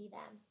want to see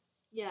them.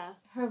 Yeah.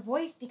 Her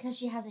voice, because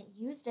she hasn't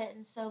used it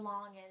in so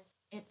long,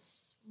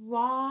 it's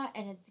raw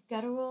and it's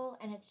guttural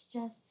and it's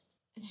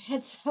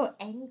so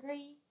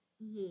angry.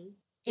 Mm-hmm.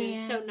 And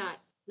it's so And-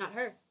 not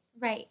her.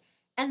 Right.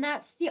 And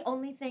that's the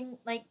only thing,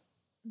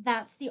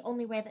 that's the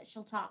only way that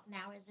she'll talk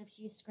now, is if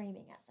she's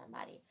screaming at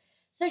somebody.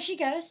 So she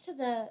goes to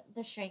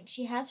the shrink.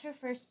 She has her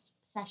first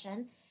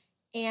session,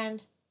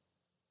 and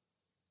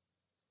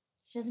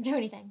she doesn't do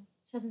anything.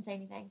 She doesn't say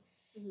anything.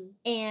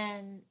 Mm-hmm.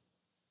 And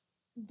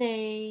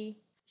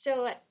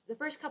So at the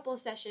first couple of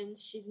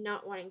sessions, she's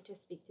not wanting to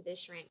speak to this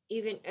shrink.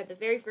 Even at the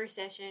very first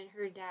session,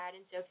 her dad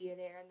and Sophie are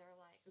there, and they're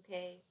like,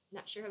 okay,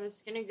 not sure how this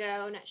is going to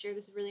go, not sure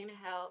this is really going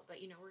to help, but,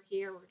 we're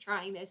here, we're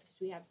trying this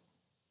because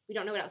we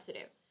don't know what else to do.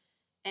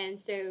 And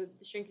so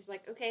the shrink is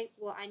like, okay,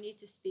 well, I need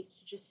to speak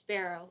to just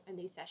Sparrow in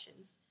these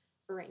sessions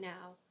for right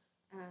now.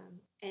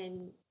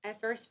 And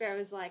at first, Sparrow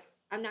is like,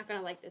 I'm not going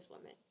to like this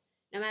woman.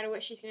 No matter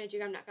what she's going to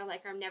do, I'm not going to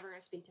like her. I'm never going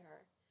to speak to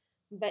her.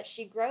 But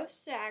she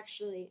grows to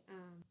actually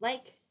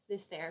like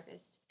this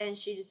therapist. And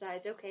she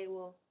decides, okay,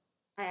 well,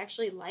 I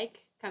actually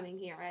like coming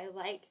here. I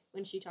like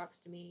when she talks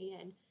to me.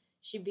 And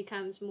she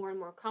becomes more and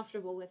more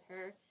comfortable with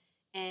her.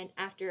 And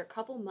after a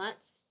couple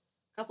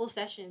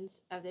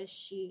sessions of this,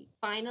 she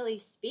finally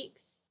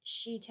speaks.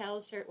 She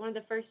tells her, one of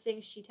the first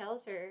things she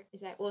tells her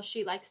is that, well,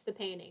 she likes the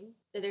painting,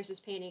 that there's this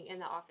painting in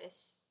the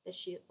office that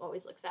she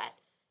always looks at.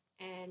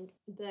 And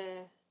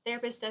the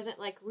therapist doesn't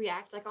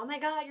react like, oh my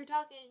God, you're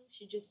talking.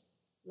 She just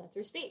lets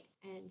her speak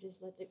and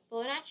just lets it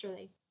flow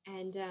naturally.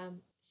 And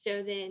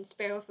so then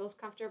Sparrow feels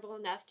comfortable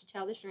enough to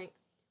tell the shrink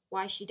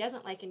why she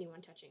doesn't like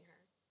anyone touching her,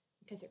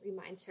 because it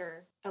reminds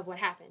her of what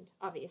happened,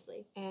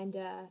 obviously. And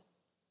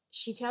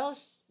she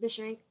tells the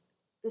shrink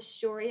the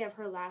story of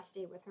her last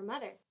day with her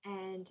mother.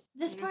 And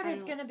this part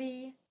is going to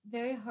be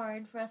very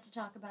hard for us to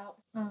talk about,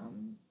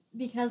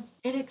 because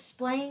it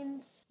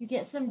explains, you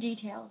get some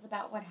details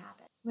about what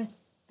happened with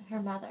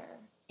her mother.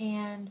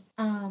 And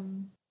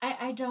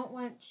I don't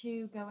want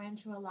to go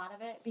into a lot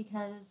of it,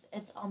 because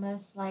it's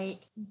almost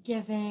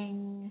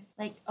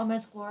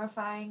almost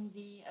glorifying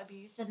the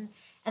abuse, and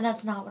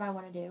that's not what I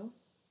want to do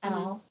at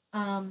all.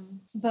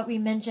 But we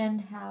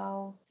mentioned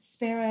how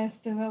Sparrow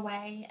threw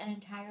away an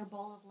entire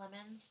bowl of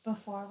lemons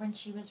before when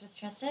she was with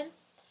Tristan.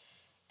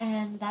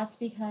 And that's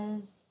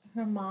because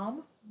her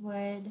mom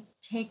would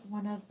take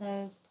one of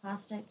those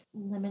plastic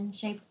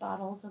lemon-shaped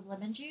bottles of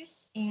lemon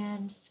juice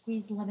and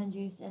squeeze lemon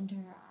juice into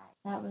her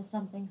eye. That was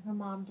something her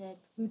mom did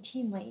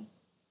routinely.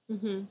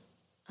 Mm-hmm.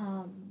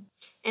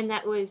 And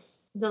that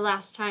was the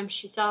last time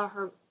she saw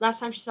her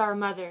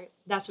mother.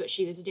 That's what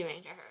she was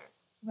doing to her.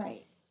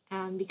 Right.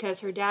 Because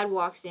her dad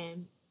walks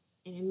in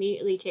and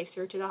immediately takes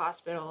her to the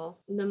hospital.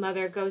 The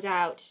mother goes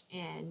out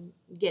and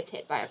gets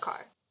hit by a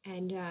car.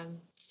 And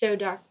so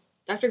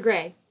Dr.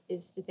 Gray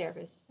is the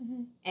therapist.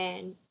 Mm-hmm.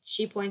 And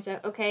she points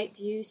out, okay,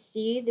 do you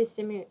see the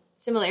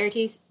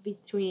similarities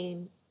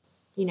between,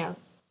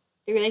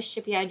 the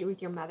relationship you had with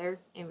your mother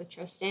and with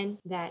Tristan?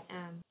 That,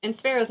 and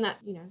Sparrow's not,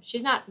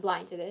 she's not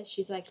blind to this.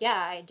 She's like, yeah,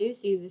 I do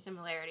see the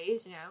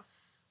similarities,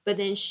 But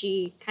then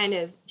she kind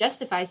of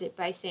justifies it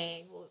by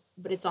saying, well,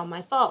 but it's all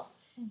my fault.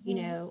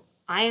 Mm-hmm.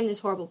 I am this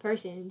horrible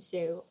person,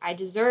 so I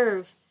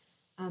deserve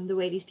the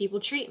way these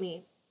people treat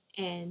me.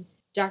 And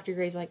Dr.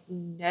 Gray's like,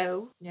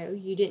 no,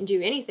 you didn't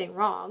do anything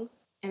wrong.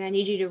 And I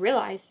need you to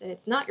realize that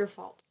it's not your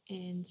fault.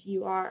 And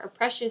you are a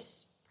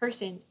precious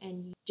person,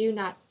 and you do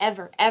not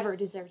ever, ever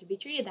deserve to be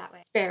treated that way.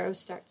 Sparrow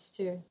starts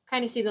to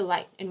kind of see the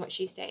light in what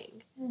she's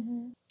saying.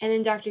 Mm-hmm. And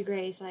then Dr.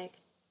 Gray's like,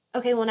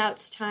 okay, well, now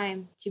it's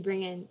time to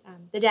bring in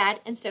the dad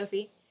and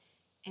Sophie,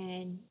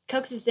 and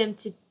coaxes them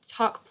to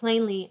talk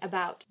plainly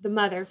about the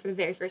mother for the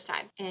very first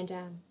time. And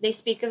they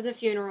speak of the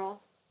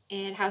funeral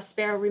and how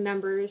Sparrow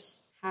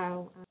remembers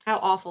how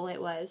awful it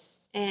was.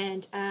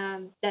 And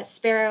that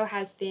Sparrow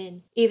has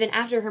been, even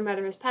after her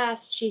mother has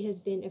passed, she has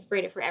been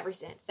afraid of her ever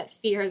since. That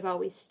fear has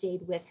always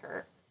stayed with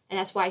her. And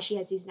that's why she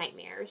has these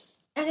nightmares.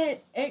 And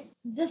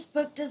this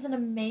book does an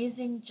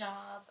amazing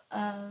job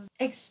of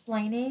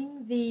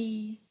explaining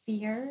the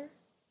fear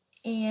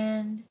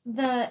and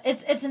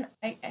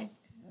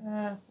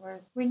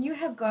when you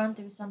have gone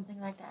through something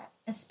like that,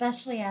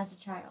 especially as a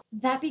child,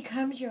 that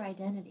becomes your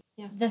identity.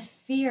 Yeah. The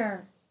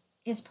fear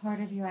is part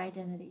of your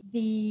identity.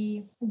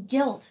 The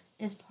guilt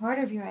is part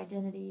of your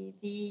identity.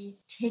 The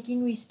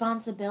taking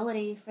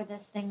responsibility for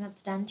this thing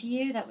that's done to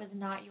you that was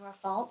not your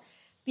fault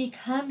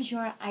becomes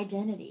your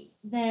identity.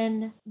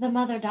 Then the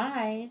mother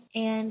dies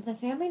and the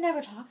family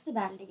never talks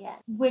about it again,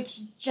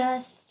 which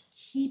just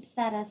keeps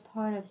that as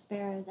part of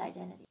Sparrow's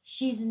identity.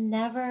 She's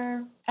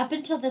never, up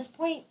until this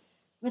point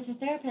with the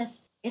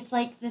therapist, it's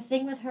like the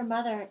thing with her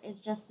mother is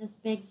just this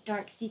big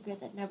dark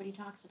secret that nobody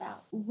talks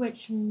about,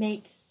 which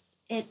makes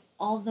it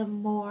all the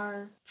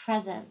more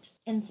present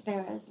in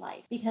Sparrow's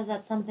life because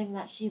that's something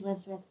that she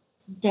lives with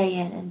day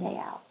in and day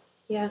out.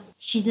 Yeah.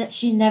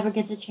 She never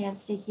gets a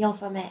chance to heal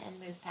from it and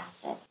move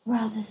past it.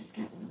 Wow, this has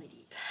gotten really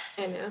deep.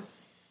 I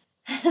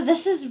know.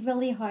 This is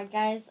really hard,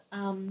 guys.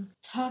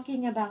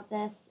 Talking about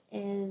this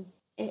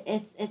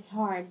it's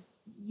hard.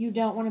 You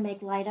don't want to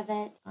make light of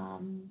it,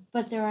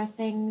 but there are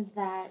things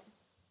that,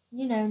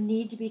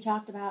 need to be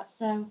talked about.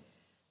 So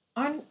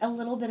on a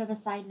little bit of a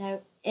side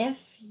note, if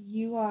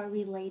you are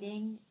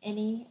relating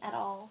any at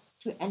all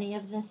to any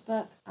of this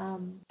book,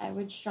 I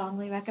would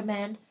strongly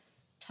recommend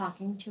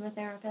talking to a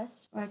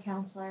therapist or a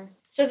counselor.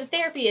 So the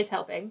therapy is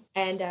helping,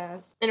 and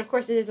of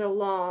course it is a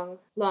long,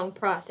 long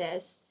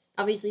process.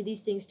 Obviously,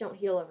 these things don't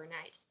heal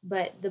overnight,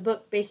 but the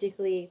book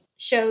basically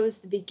shows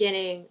the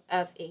beginning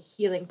of a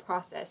healing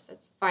process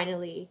that's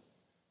finally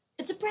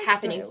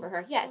happening for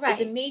her. Yeah, right.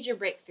 It's a major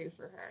breakthrough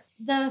for her.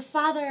 The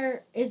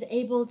father is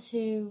able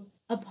to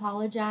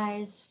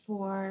apologize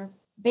for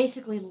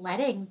basically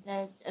letting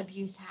the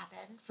abuse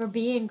happen, for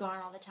being gone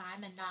all the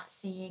time and not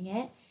seeing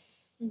it.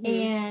 Mm-hmm.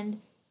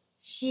 And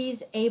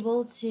she's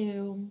able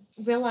to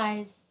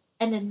realize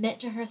and admit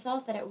to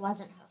herself that it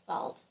wasn't her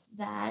fault.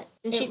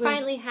 And she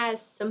finally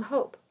has some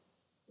hope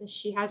that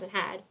she hasn't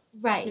had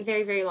in a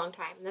very, very long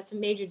time. And that's a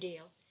major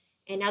deal.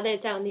 And now that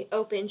it's out in the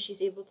open,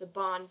 she's able to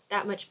bond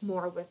that much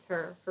more with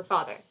her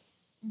father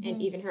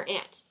and even her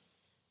aunt.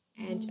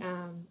 And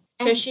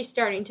so she's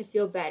starting to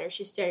feel better.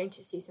 She's starting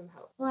to see some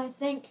hope. Well, I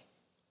think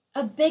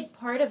a big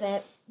part of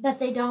it that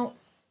they don't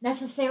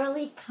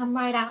necessarily come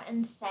right out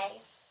and say,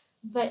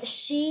 but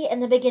she, in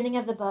the beginning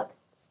of the book,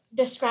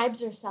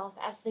 describes herself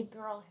as the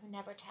girl who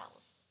never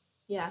tells.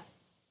 Yeah.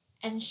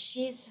 And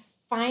she's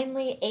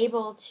finally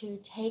able to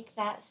take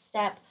that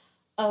step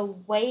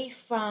away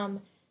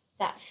from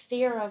that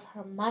fear of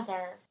her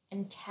mother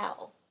and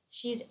tell.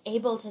 She's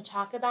able to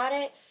talk about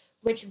it,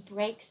 which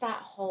breaks that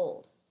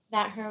hold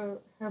that her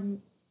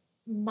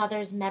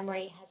mother's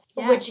memory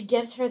has, which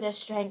gives her the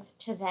strength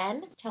to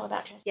then tell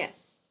about Tristan.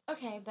 Yes.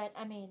 Okay, but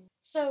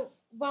so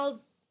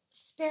while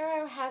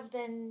Sparrow has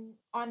been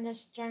on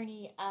this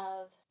journey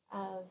of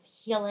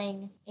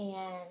healing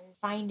and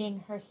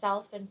finding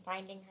herself and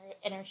finding her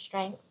inner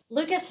strength,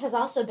 Lucas has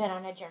also been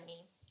on a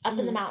journey up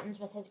in the mountains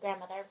with his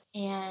grandmother,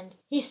 and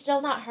he's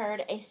still not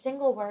heard a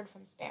single word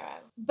from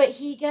Sparrow. But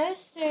he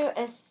goes through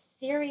a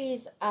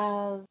series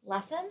of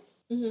lessons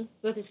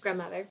with his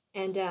grandmother.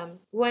 And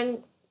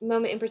one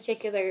moment in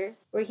particular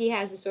where he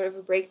has a sort of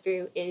a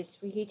breakthrough is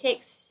when he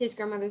takes his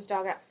grandmother's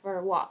dog out for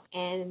a walk,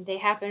 and they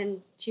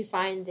happen to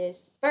find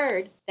this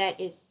bird that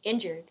is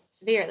injured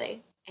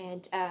severely.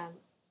 And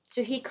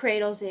So he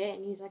cradles it,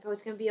 and he's like, oh,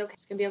 it's going to be okay.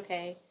 It's going to be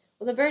okay.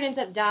 Well, the bird ends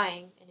up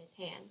dying in his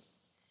hands.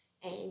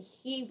 And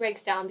he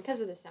breaks down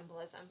because of the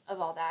symbolism of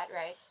all that,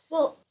 right?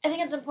 Well, I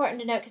think it's important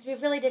to note, because we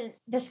really didn't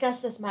discuss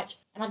this much.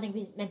 I don't think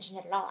we mentioned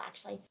it at all,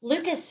 actually.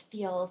 Lucas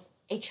feels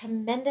a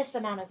tremendous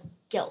amount of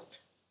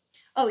guilt.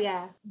 Oh,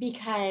 yeah.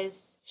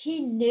 Because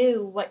he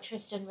knew what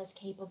Tristan was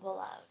capable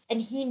of. And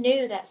he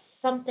knew that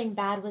something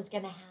bad was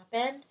going to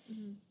happen.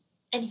 Mm-hmm.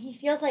 And he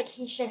feels like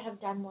he should have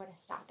done more to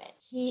stop it.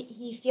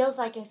 He feels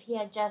like if he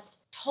had just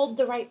told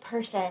the right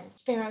person,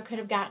 Sparrow could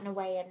have gotten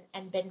away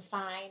and been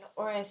fine.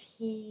 Or if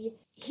he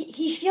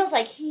feels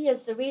like he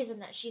is the reason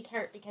that she's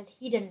hurt because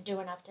he didn't do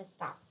enough to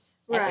stop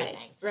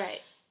everything.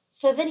 Right.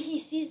 So then he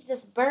sees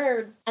this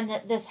bird, and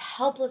this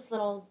helpless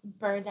little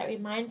bird that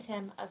reminds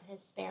him of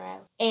his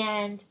Sparrow.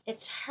 And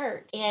it's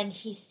hurt. And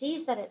he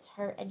sees that it's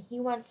hurt, and he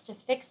wants to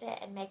fix it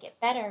and make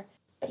it better.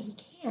 But he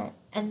can't.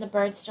 And the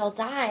bird still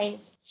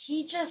dies.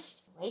 He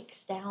just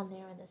breaks down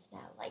there in the snow.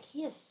 Like,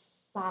 he is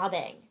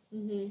sobbing.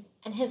 Mm-hmm.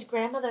 And his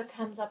grandmother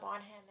comes up on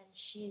him, and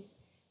she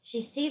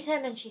sees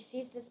him, and she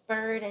sees this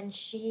bird, and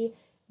she,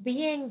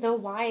 being the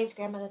wise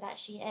grandmother that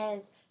she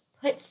is,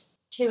 puts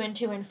 2 and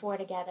 2 and 4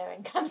 together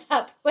and comes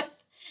up with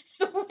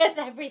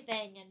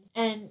everything.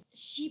 And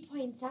she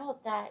points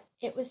out that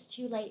it was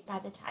too late by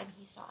the time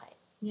he saw it.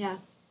 Yeah.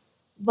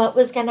 What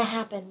was going to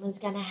happen was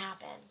going to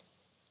happen.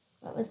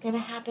 What was going to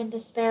happen to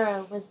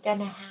Sparrow was going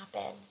to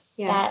happen.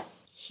 Yeah. That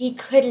he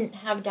couldn't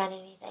have done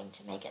anything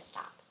to make it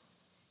stop.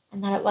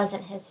 And that it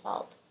wasn't his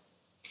fault.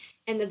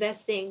 And the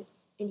best thing,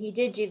 and he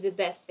did do the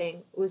best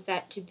thing, was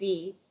that to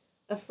be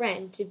a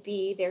friend, to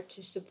be there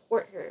to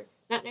support her.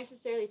 Not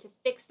necessarily to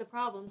fix the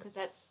problem, because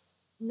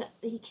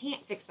he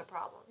can't fix the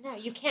problem. No,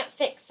 you can't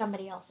fix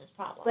somebody else's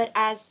problem. But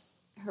as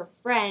her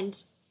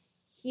friend,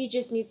 he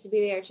just needs to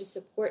be there to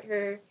support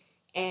her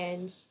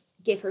and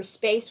give her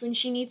space when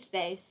she needs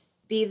space.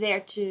 Be there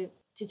to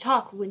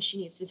talk when she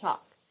needs to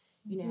talk.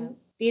 You know, mm-hmm.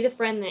 Be the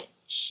friend that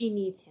she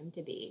needs him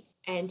to be.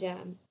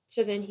 And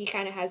so then he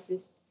kind of has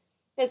this,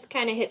 that's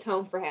kind of hits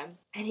home for him.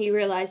 And he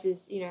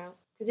realizes, you know,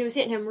 because it was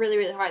hitting him really,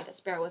 really hard that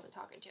Sparrow wasn't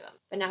talking to him.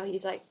 But now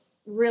he's like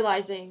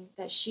realizing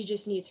that she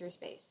just needs her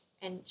space.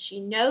 And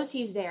she knows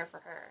he's there for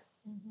her.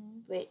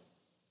 Mm-hmm.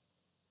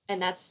 And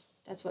that's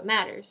what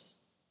matters.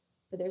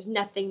 But there's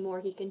nothing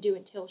more he can do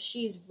until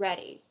she's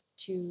ready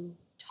to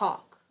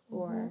talk.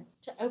 Or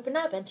to open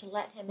up and to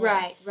let him in.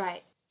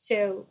 Right.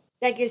 So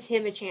that gives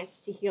him a chance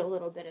to heal a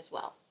little bit as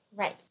well.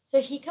 Right. So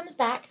he comes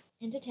back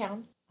into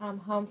town,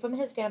 home from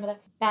his grandmother,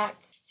 back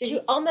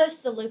to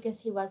almost the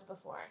Lucas he was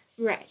before.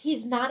 Right.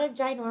 He's not a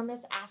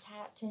ginormous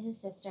asshat to his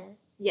sister.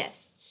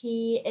 Yes.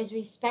 He is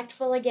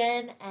respectful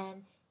again,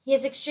 and he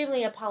is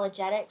extremely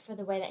apologetic for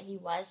the way that he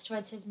was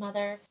towards his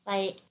mother.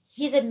 Like,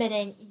 he's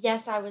admitting,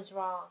 yes, I was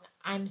wrong.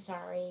 I'm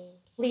sorry.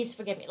 Please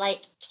forgive me.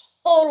 Like,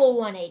 total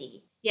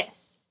 180.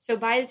 Yes. So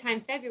by the time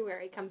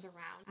February comes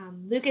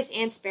around, Lucas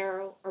and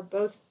Sparrow are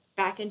both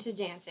back into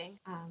dancing.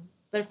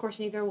 But of course,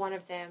 neither one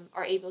of them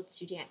are able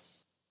to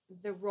dance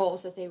the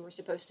roles that they were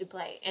supposed to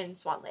play in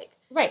Swan Lake.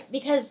 Right,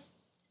 because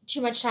too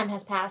much time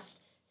has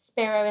passed.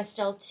 Sparrow is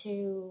still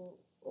too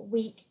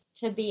weak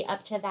to be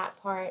up to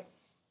that part.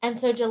 And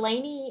so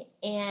Delaney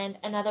and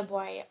another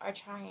boy are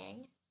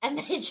trying. And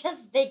they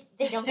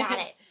don't got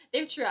it.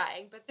 They're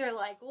trying, but they're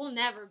like, we'll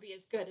never be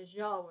as good as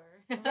y'all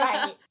were.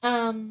 Right.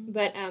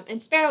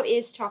 And Sparrow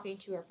is talking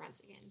to her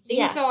friends again.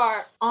 Things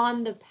are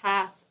on the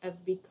path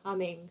of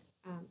becoming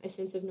a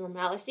sense of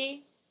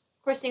normalcy.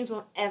 Of course, things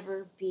won't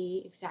ever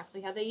be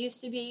exactly how they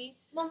used to be.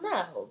 Well,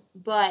 no.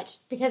 But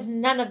because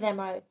none of them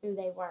are who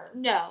they were.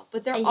 No,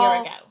 but they're a year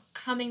all ago.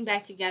 Coming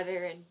back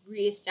together and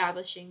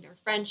reestablishing their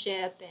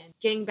friendship and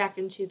getting back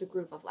into the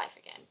groove of life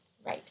again.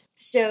 Right.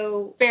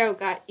 So Sparrow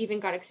got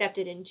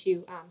accepted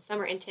into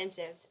summer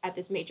intensives at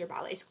this major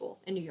ballet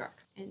school in New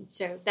York. And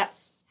so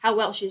that's how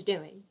well she's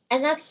doing.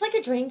 And that's like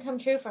a dream come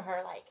true for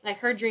her. Like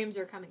her dreams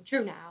are coming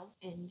true now.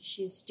 And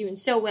she's doing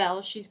so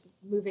well, she's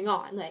moving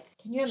on. Like,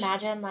 can you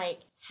imagine, like,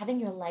 having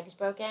your legs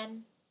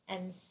broken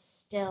and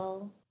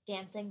still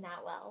dancing that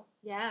well?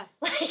 Yeah.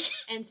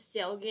 And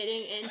still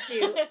getting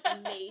into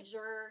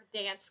major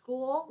dance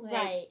school. Like,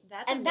 right.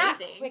 That's and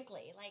amazing. That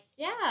quickly. Like,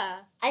 yeah.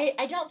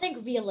 I don't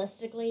think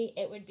realistically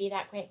it would be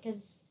that quick,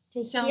 because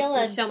to heal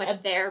there's so much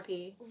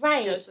therapy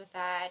goes with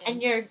that.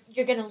 And you're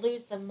going to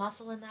lose the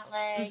muscle in that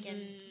leg.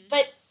 Mm-hmm.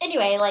 But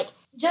anyway, like,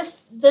 just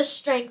the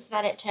strength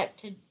that it took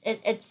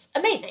it's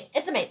amazing.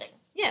 It's amazing.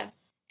 Yeah.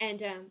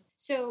 And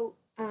so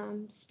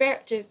Sparrow,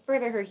 to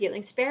further her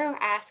healing, Sparrow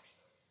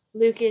asks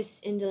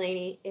Lucas and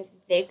Delaney if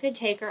they could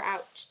take her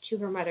out to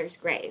her mother's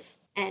grave.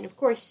 And of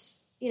course,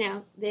 you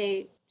know,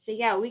 they say,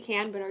 yeah, we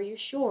can, but are you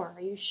sure?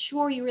 Are you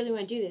sure you really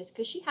want to do this?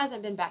 Because she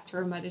hasn't been back to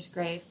her mother's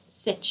grave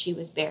since she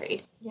was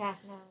buried. Yeah,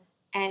 no.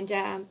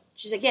 And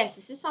she's like, yes,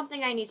 this is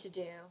something I need to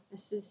do.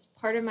 This is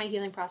part of my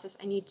healing process.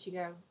 I need to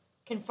go.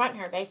 Confront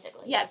her,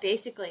 basically. Yeah,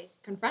 basically,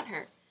 confront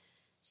her.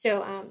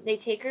 So they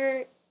take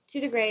her to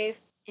the grave,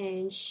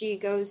 and she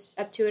goes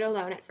up to it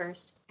alone at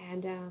first.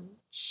 And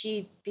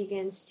she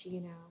begins to,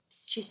 you know,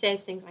 she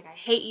says things like, I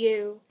hate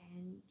you.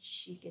 And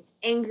she gets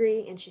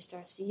angry and she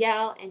starts to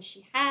yell, and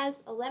she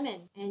has a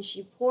lemon and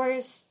she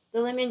pours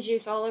the lemon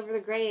juice all over the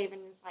grave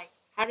and is like,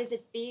 how does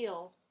it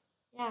feel?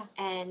 Yeah.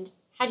 And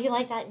how do you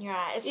like that in your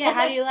eyes? yeah,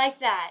 how do you like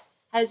that?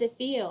 How does it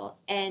feel?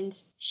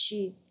 And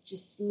she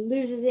just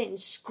loses it and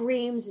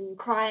screams and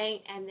crying,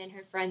 and then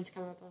her friends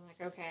come up and I'm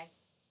like, okay.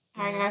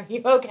 Are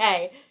you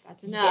okay?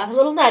 That's Getting enough. a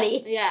little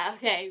nutty. Yeah,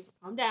 okay.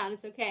 Calm down.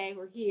 It's okay.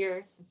 We're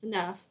here. It's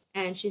enough.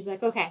 And she's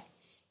like, okay.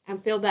 I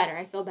feel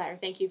better.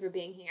 Thank you for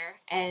being here.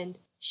 And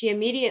she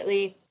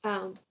immediately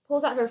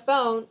pulls out her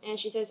phone and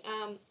she says,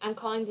 I'm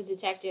calling the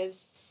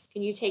detectives.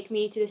 Can you take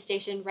me to the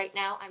station right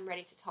now? I'm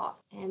ready to talk.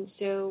 And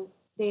so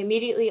they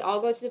immediately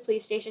all go to the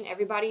police station.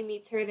 Everybody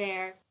meets her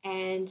there,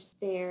 and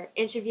they're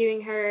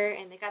interviewing her,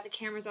 and they got the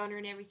cameras on her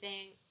and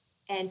everything.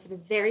 And for the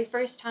very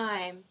first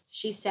time,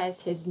 she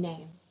says his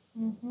name.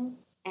 Mm-hmm.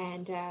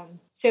 And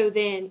so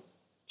then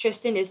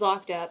Tristan is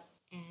locked up,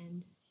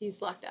 and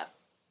he's locked up.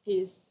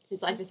 His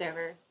life is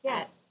over.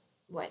 Yeah.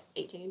 At,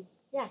 18?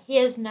 Yeah, he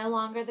is no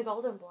longer the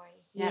golden boy.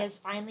 He Yeah. is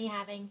finally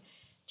having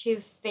to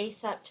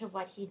face up to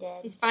what he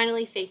did. He's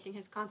finally facing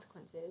his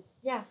consequences.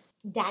 Yeah.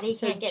 Daddy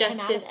So can't get him out of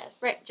justice, this.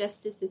 right?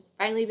 Justice has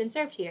finally been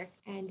served here.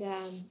 And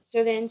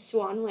so then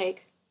Swan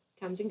Lake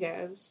comes and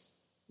goes,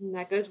 and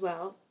that goes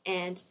well.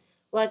 And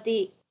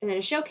then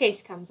a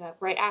showcase comes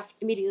up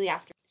immediately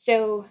after.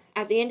 So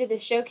at the end of the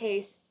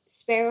showcase,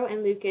 Sparrow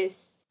and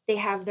Lucas, they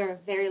have their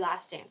very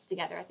last dance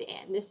together at the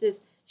end.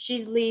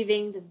 She's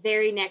leaving the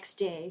very next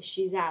day.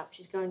 She's out.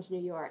 She's going to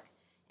New York.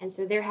 And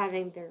so they're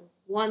having their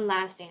one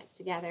last dance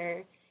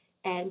together.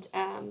 And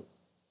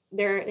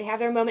they have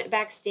their moment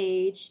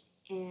backstage.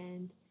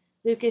 And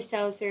Lucas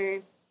tells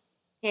her,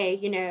 hey,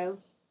 no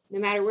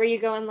matter where you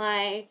go in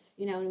life,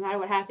 no matter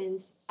what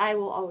happens, I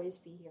will always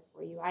be here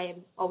for you. I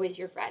am always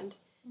your friend.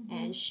 Mm-hmm.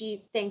 And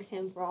she thanks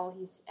him for all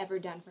he's ever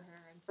done for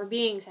her and for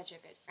being such a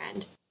good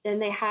friend. Then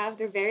they have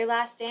their very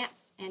last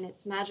dance, and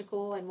it's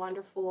magical and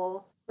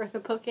wonderful. Where the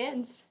book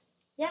ends.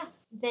 Yeah,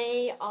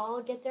 they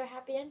all get their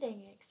happy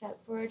ending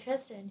except for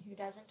Tristan, who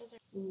doesn't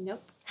deserve it.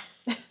 Nope.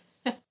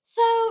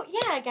 So,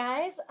 yeah,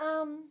 guys,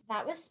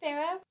 that was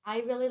Sparrow.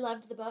 I really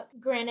loved the book.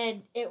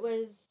 Granted, it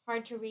was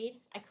hard to read.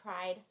 I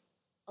cried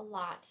a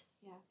lot.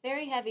 Yeah,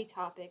 very heavy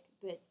topic,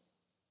 but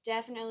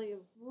definitely a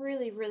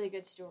really, really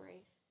good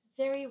story.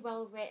 Very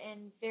well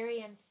written,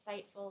 very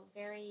insightful,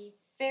 very...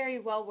 Very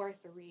well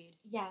worth the read.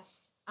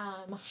 Yes.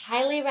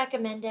 Highly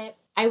recommend it.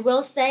 I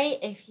will say,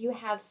 if you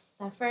have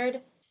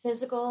suffered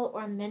physical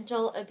or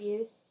mental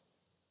abuse,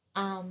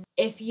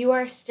 if you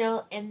are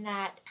still in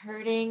that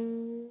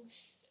hurting...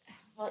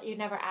 Well, you're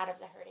never out of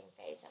the hurting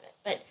phase of it.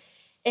 But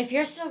if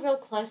you're still real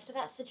close to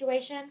that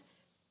situation,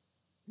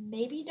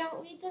 maybe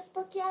don't read this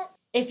book yet.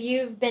 If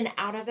you've been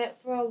out of it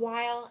for a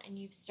while and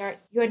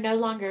you're no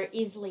longer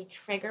easily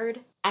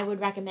triggered, I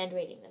would recommend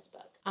reading this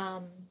book.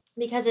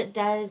 Because it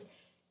does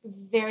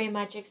very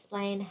much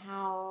explain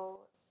how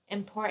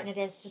important it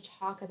is to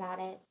talk about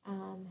it,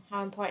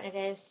 how important it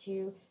is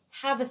to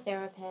have a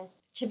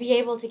therapist, to be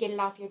able to get it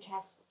off your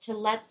chest, to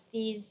let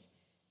these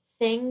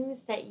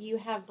things that you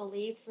have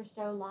believed for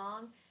so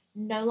long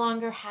no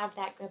longer have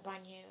that grip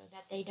on you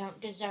that they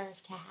don't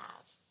deserve to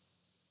have.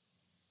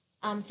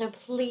 So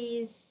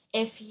please,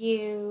 if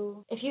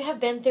you have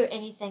been through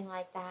anything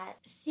like that,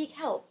 seek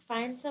help.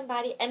 Find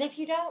somebody. And if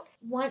you don't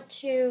want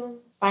to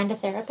find a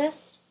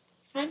therapist,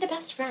 find a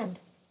best friend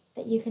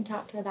that you can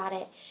talk to about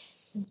it.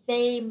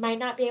 They might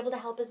not be able to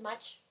help as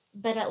much,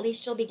 but at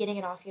least you'll be getting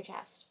it off your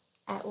chest.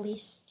 At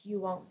least you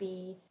won't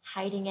be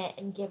hiding it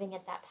and giving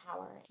it that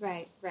power.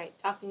 Right.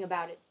 Talking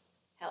about it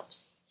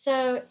helps.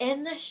 So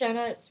in the show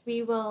notes,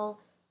 we will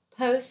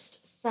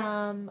post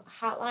some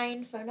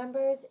hotline phone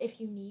numbers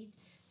if you need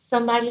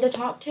somebody to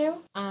talk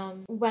to,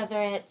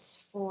 whether it's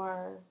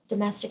for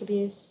domestic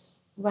abuse,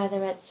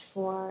 whether it's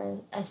for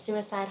a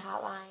suicide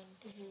hotline,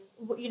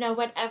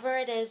 whatever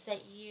it is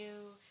that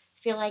you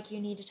feel like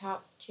you need to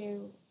talk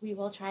to, we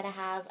will try to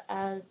have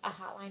a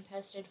hotline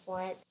posted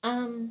for it.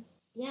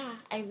 Yeah,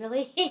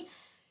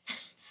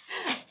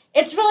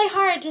 it's really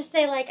hard to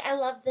say, I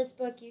love this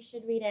book, you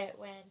should read it,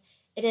 when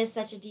it is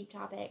such a deep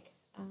topic.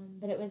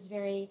 But it was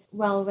very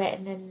well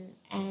written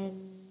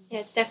and... Yeah,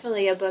 it's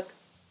definitely a book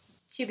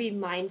to be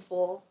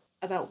mindful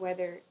about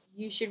whether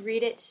you should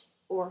read it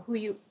or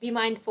be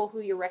mindful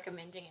who you're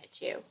recommending it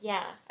to.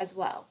 Yeah. As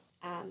well.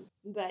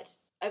 But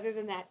other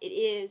than that, it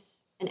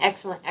is an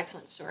excellent,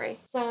 excellent story.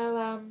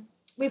 So,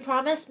 we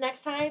promise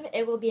next time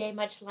it will be a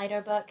much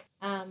lighter book,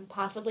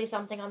 possibly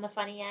something on the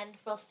funny end.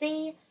 We'll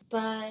see,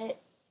 but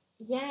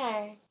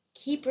yeah,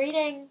 keep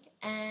reading,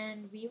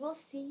 and we will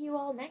see you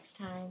all next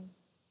time.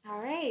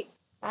 All right.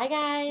 Bye,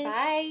 guys.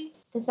 Bye.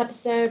 This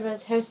episode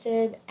was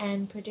hosted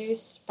and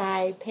produced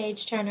by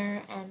Paige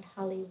Turner and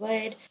Holly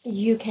Wood.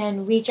 You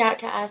can reach out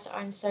to us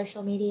on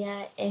social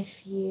media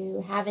if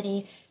you have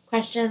any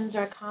questions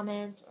or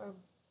comments or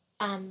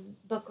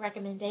book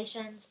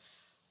recommendations.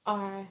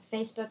 Our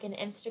Facebook and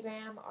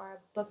Instagram are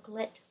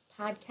Booklit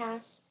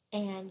Podcast,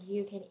 and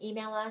you can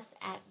email us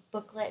at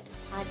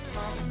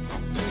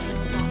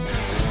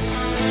booklittpodcast@gmail.com.